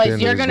 it's just like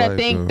you're gonna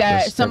think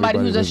that somebody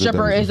who's a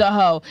stripper is a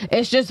hoe.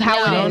 It's just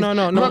how it is.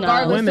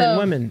 No.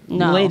 Women,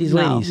 ladies.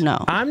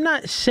 No. I'm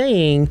not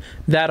saying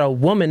that a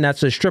woman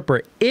that's a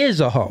stripper is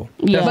a hoe.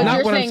 That's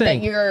not what I'm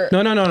saying.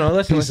 No.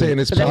 Listen. He's saying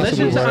it's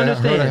possible for her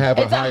to have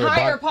a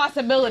higher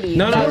possibility.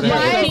 No.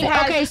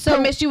 Okay, so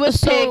promiscuous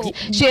pics.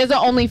 She has an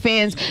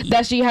OnlyFans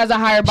that she has a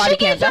higher body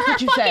count. That's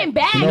what you said.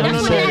 That's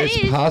what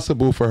it's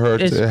possible for her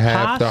to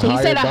have the higher body count.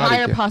 He said a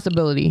higher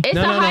possibility. It's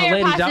a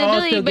higher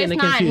possibility, but it's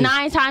not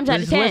 9 times out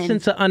of 10. Listen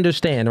to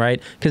understand,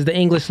 right? Because the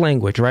English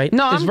language, right?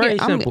 No, it's very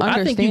simple.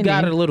 I think you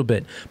got it a little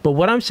bit. But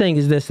what I'm saying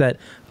is this, that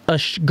a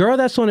girl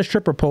that's on a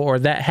stripper pole or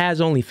that has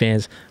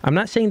OnlyFans, I'm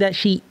not saying that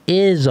she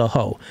is a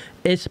hoe.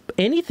 It's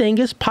anything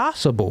is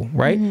possible,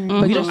 right?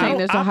 But you're saying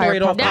there's a higher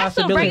possibility. That's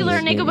a regular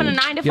nigga with a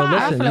 9 to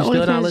 5. Listen, you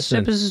still not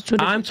listening.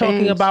 I'm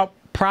talking about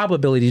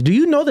probabilities. Do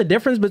you know the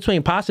difference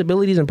between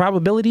possibilities and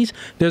probabilities?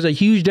 There's a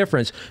huge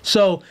difference.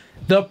 So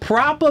the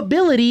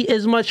probability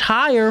is much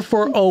higher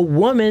for a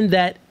woman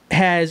that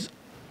has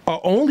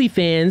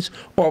OnlyFans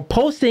or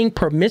posting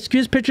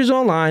promiscuous pictures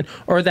online,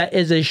 or that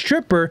is a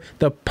stripper.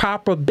 The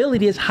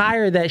probability is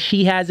higher that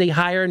she has a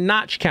higher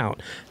notch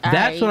count.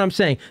 That's what I'm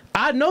saying.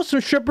 I know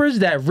some strippers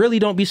that really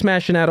don't be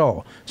smashing at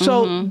all.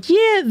 So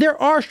yeah,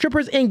 there are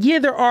strippers, and yeah,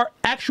 there are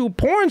actual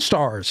porn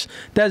stars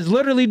that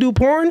literally do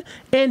porn,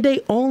 and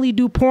they only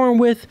do porn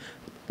with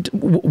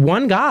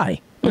one guy.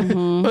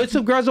 But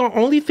some girls on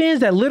OnlyFans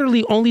that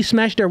literally only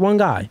smash their one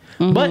guy,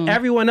 but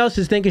everyone else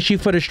is thinking she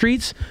for the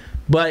streets.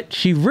 But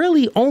she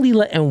really only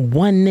letting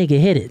one nigga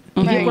hit it.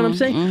 You get what I'm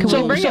saying?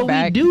 So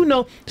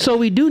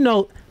we do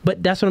know,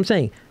 but that's what I'm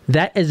saying.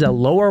 That is a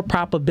lower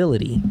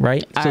probability,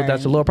 right?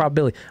 That's a lower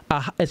probability.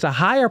 It's a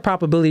higher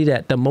probability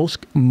that the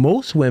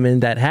most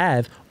women that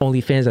have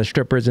OnlyFans as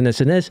strippers and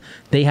this,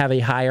 they have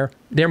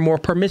they're more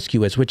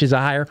promiscuous, which is a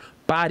higher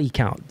body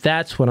count.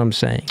 That's what I'm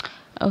saying.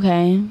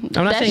 Okay. I'm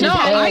not saying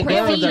all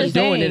girls that's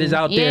doing it is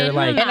out there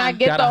like and I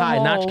get got a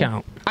high notch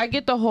count. I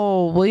get the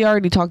whole, we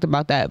already talked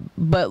about that,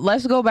 but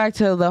let's go back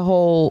to the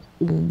whole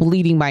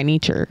leading by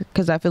nature,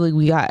 because I feel like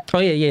we got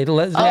over here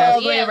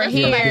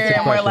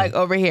and we're like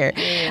over here.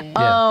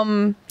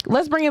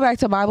 Let's bring it back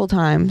to Bible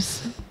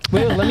times.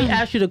 Wait, let me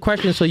ask you the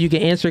question so you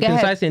can answer it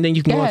concisely, and then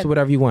you can go into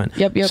whatever you want.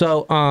 Yep.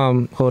 So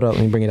hold up,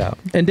 let me bring it out,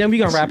 and then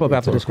we're gonna wrap up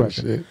after this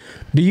question.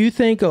 Do you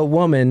think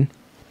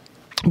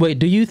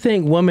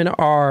women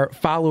are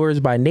followers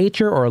by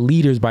nature or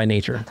leaders by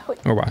nature,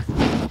 or why?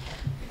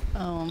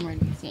 I'm ready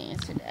to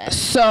answer that.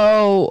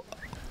 So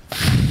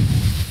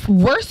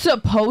we're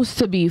supposed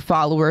to be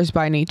followers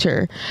by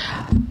nature.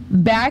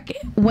 Back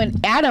when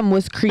Adam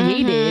was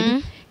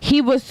created,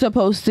 he was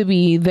supposed to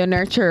be the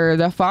nurturer,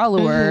 the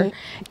follower,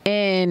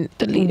 and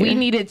we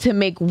needed to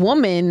make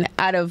woman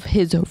out of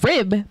his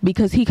rib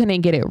because he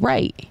couldn't get it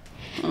right.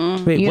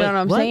 Wait, you know what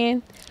I'm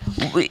saying?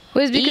 It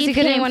was because he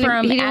didn't want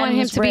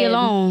him to be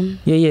alone.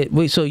 Yeah.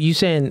 Wait, so you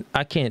saying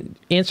I can't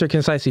answer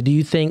concisely? Do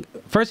you think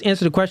first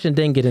answer the question,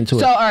 then get into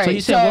it? All right, so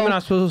you said women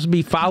are supposed to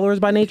be followers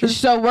by nature?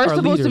 So we're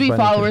supposed to be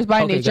followers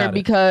by nature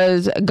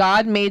because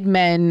God made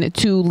men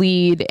to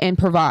lead and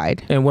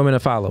provide, and women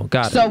to follow.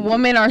 Got it. So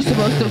women are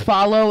supposed to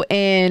follow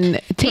and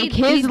take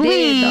his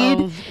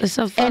lead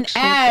and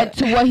add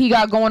to what he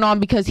got going on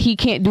because he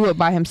can't do it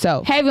by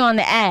himself. Heavy on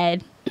the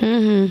ad.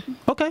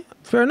 Okay,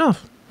 fair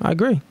enough. I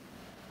agree.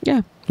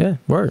 Yeah. Yeah,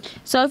 word.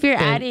 So if you're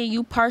adding,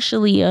 you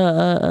partially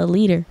a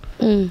leader.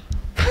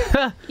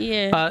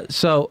 Yeah.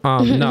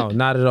 No,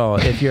 not at all.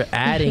 If you're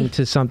adding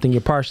to something,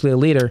 you're partially a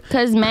leader.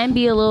 Because men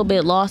be a little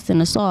bit lost in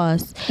the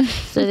sauce,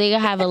 so they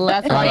gotta have a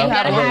lot.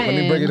 Let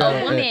me break it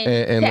down a woman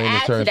and to lay the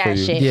add to terms that for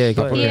you. shit. Yeah,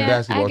 go I put it in ahead.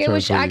 basketball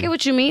terms for you. I get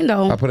what you mean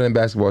though. I put it in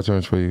basketball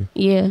terms for you.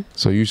 Yeah.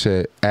 So you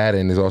said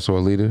adding is also a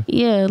leader.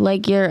 Yeah,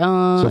 like your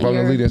So if I'm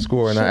your a leading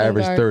scorer and I shooting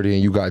average guard. 30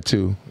 and you got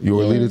 2,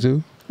 you're a leader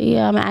too?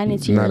 Yeah, I'm adding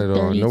to you. Not at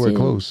all. Nowhere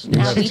close. You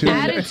Now got we 2.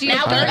 added to you.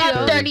 Now we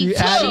up 32.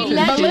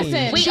 But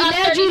listen, We she up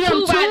led you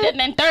 32 them rather two.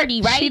 than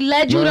 30, right? She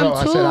led you them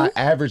I two. said I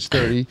averaged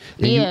 30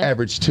 and you Yeah.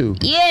 averaged 2.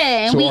 Yeah,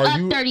 and So we are up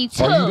you-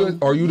 32.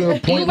 Are you the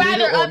point You rather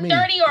leader or up me?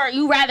 30 or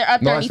you rather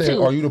up No, I 32? said,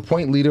 are you the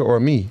point leader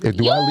or me? I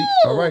lead?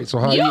 All right, so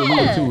how are you a leader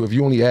Yeah. too if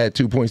you only add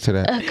 2 points to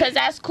that? Because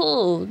that's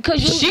cool. Cause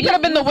She could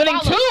have been the winning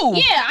follow. two.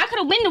 Yeah, I could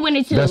have been the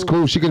winning two. That's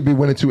cool. She could be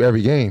winning 2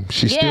 every game.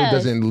 She still Yes.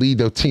 doesn't lead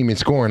the team in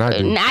scoring. I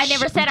do. I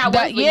never said I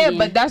was Yeah, leading.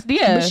 but that's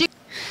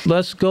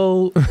Let's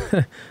go.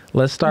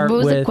 Let's start What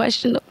was with. the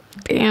question?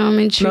 Damn, I'm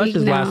No, intrigued it's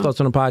just now. last thoughts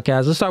on the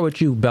podcast. Let's start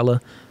with you, Bella.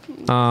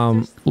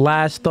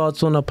 Last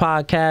thoughts on the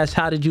podcast.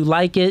 How did you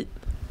like it?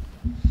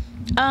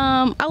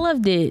 I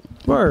loved it.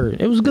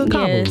 Word. It was good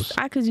combos. Yes,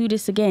 I could do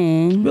this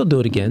again. We'll do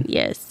it again.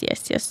 Yes,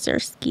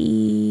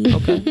 sirski.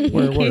 Okay.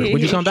 Word.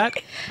 Would you come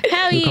back?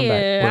 Hell You'll come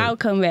back. yeah, Word. I'll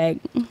come back.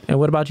 And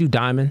what about you,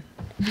 Diamond?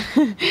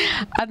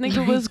 I think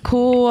it was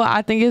cool.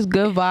 I think it's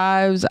good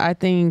vibes. I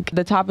think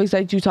the topics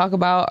that you talk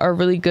about are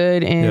really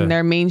good and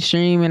they're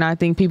mainstream, and I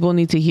think people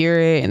need to hear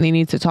it and they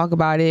need to talk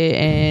about it,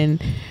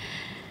 and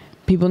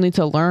people need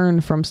to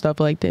learn from stuff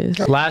like this.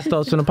 Last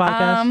thoughts on the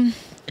podcast?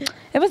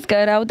 It was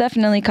good. I would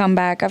definitely come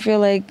back. I feel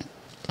like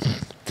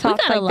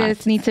talks got a like lot.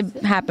 this need to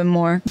happen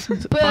more.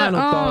 Final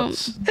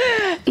thoughts.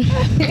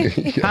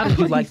 How did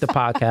you like the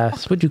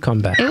podcast? Would you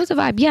come back? It was a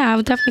vibe. Yeah, I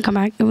would definitely come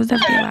back. It was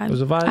definitely a vibe. It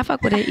was a vibe? I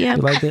fuck with it. Yeah.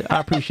 You liked it?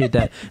 I appreciate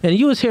that. And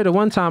you was here the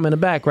one time in the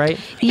back, right?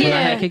 When I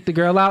Yeah. had kicked the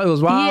girl out. It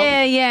was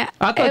wild. Yeah.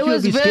 I thought you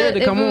would be scared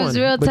to come It on. was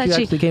real but touchy. you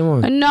actually came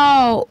on.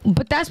 No,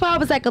 but that's why I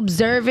was like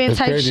observing It's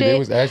type crazy. shit. They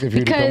was asking for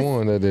you to come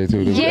on that day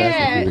too. They was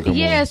asking for you to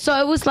come on. So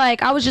it was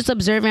like I was just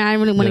observing. I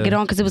didn't really want to get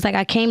on because it was like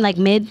I came like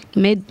mid.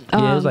 Yeah,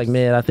 it was like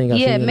mid. I think I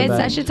seen you in the mid back.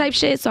 session type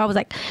shit. So I was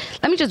like,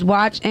 let me just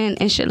watch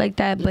and shit like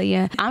that. But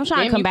yeah, I'm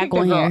trying to come back the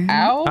on girl here.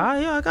 out?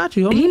 Yeah, I got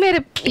you. homie. he made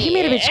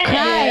a bitch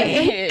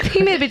cry.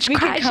 He made a bitch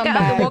cry. She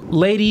got the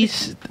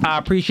Ladies, I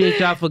appreciate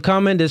y'all for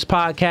coming. This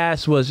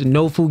podcast was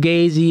No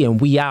Fugazi,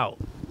 and we out.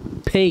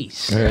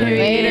 Peace. No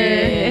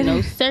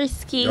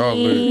sirski. Oh,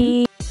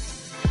 man.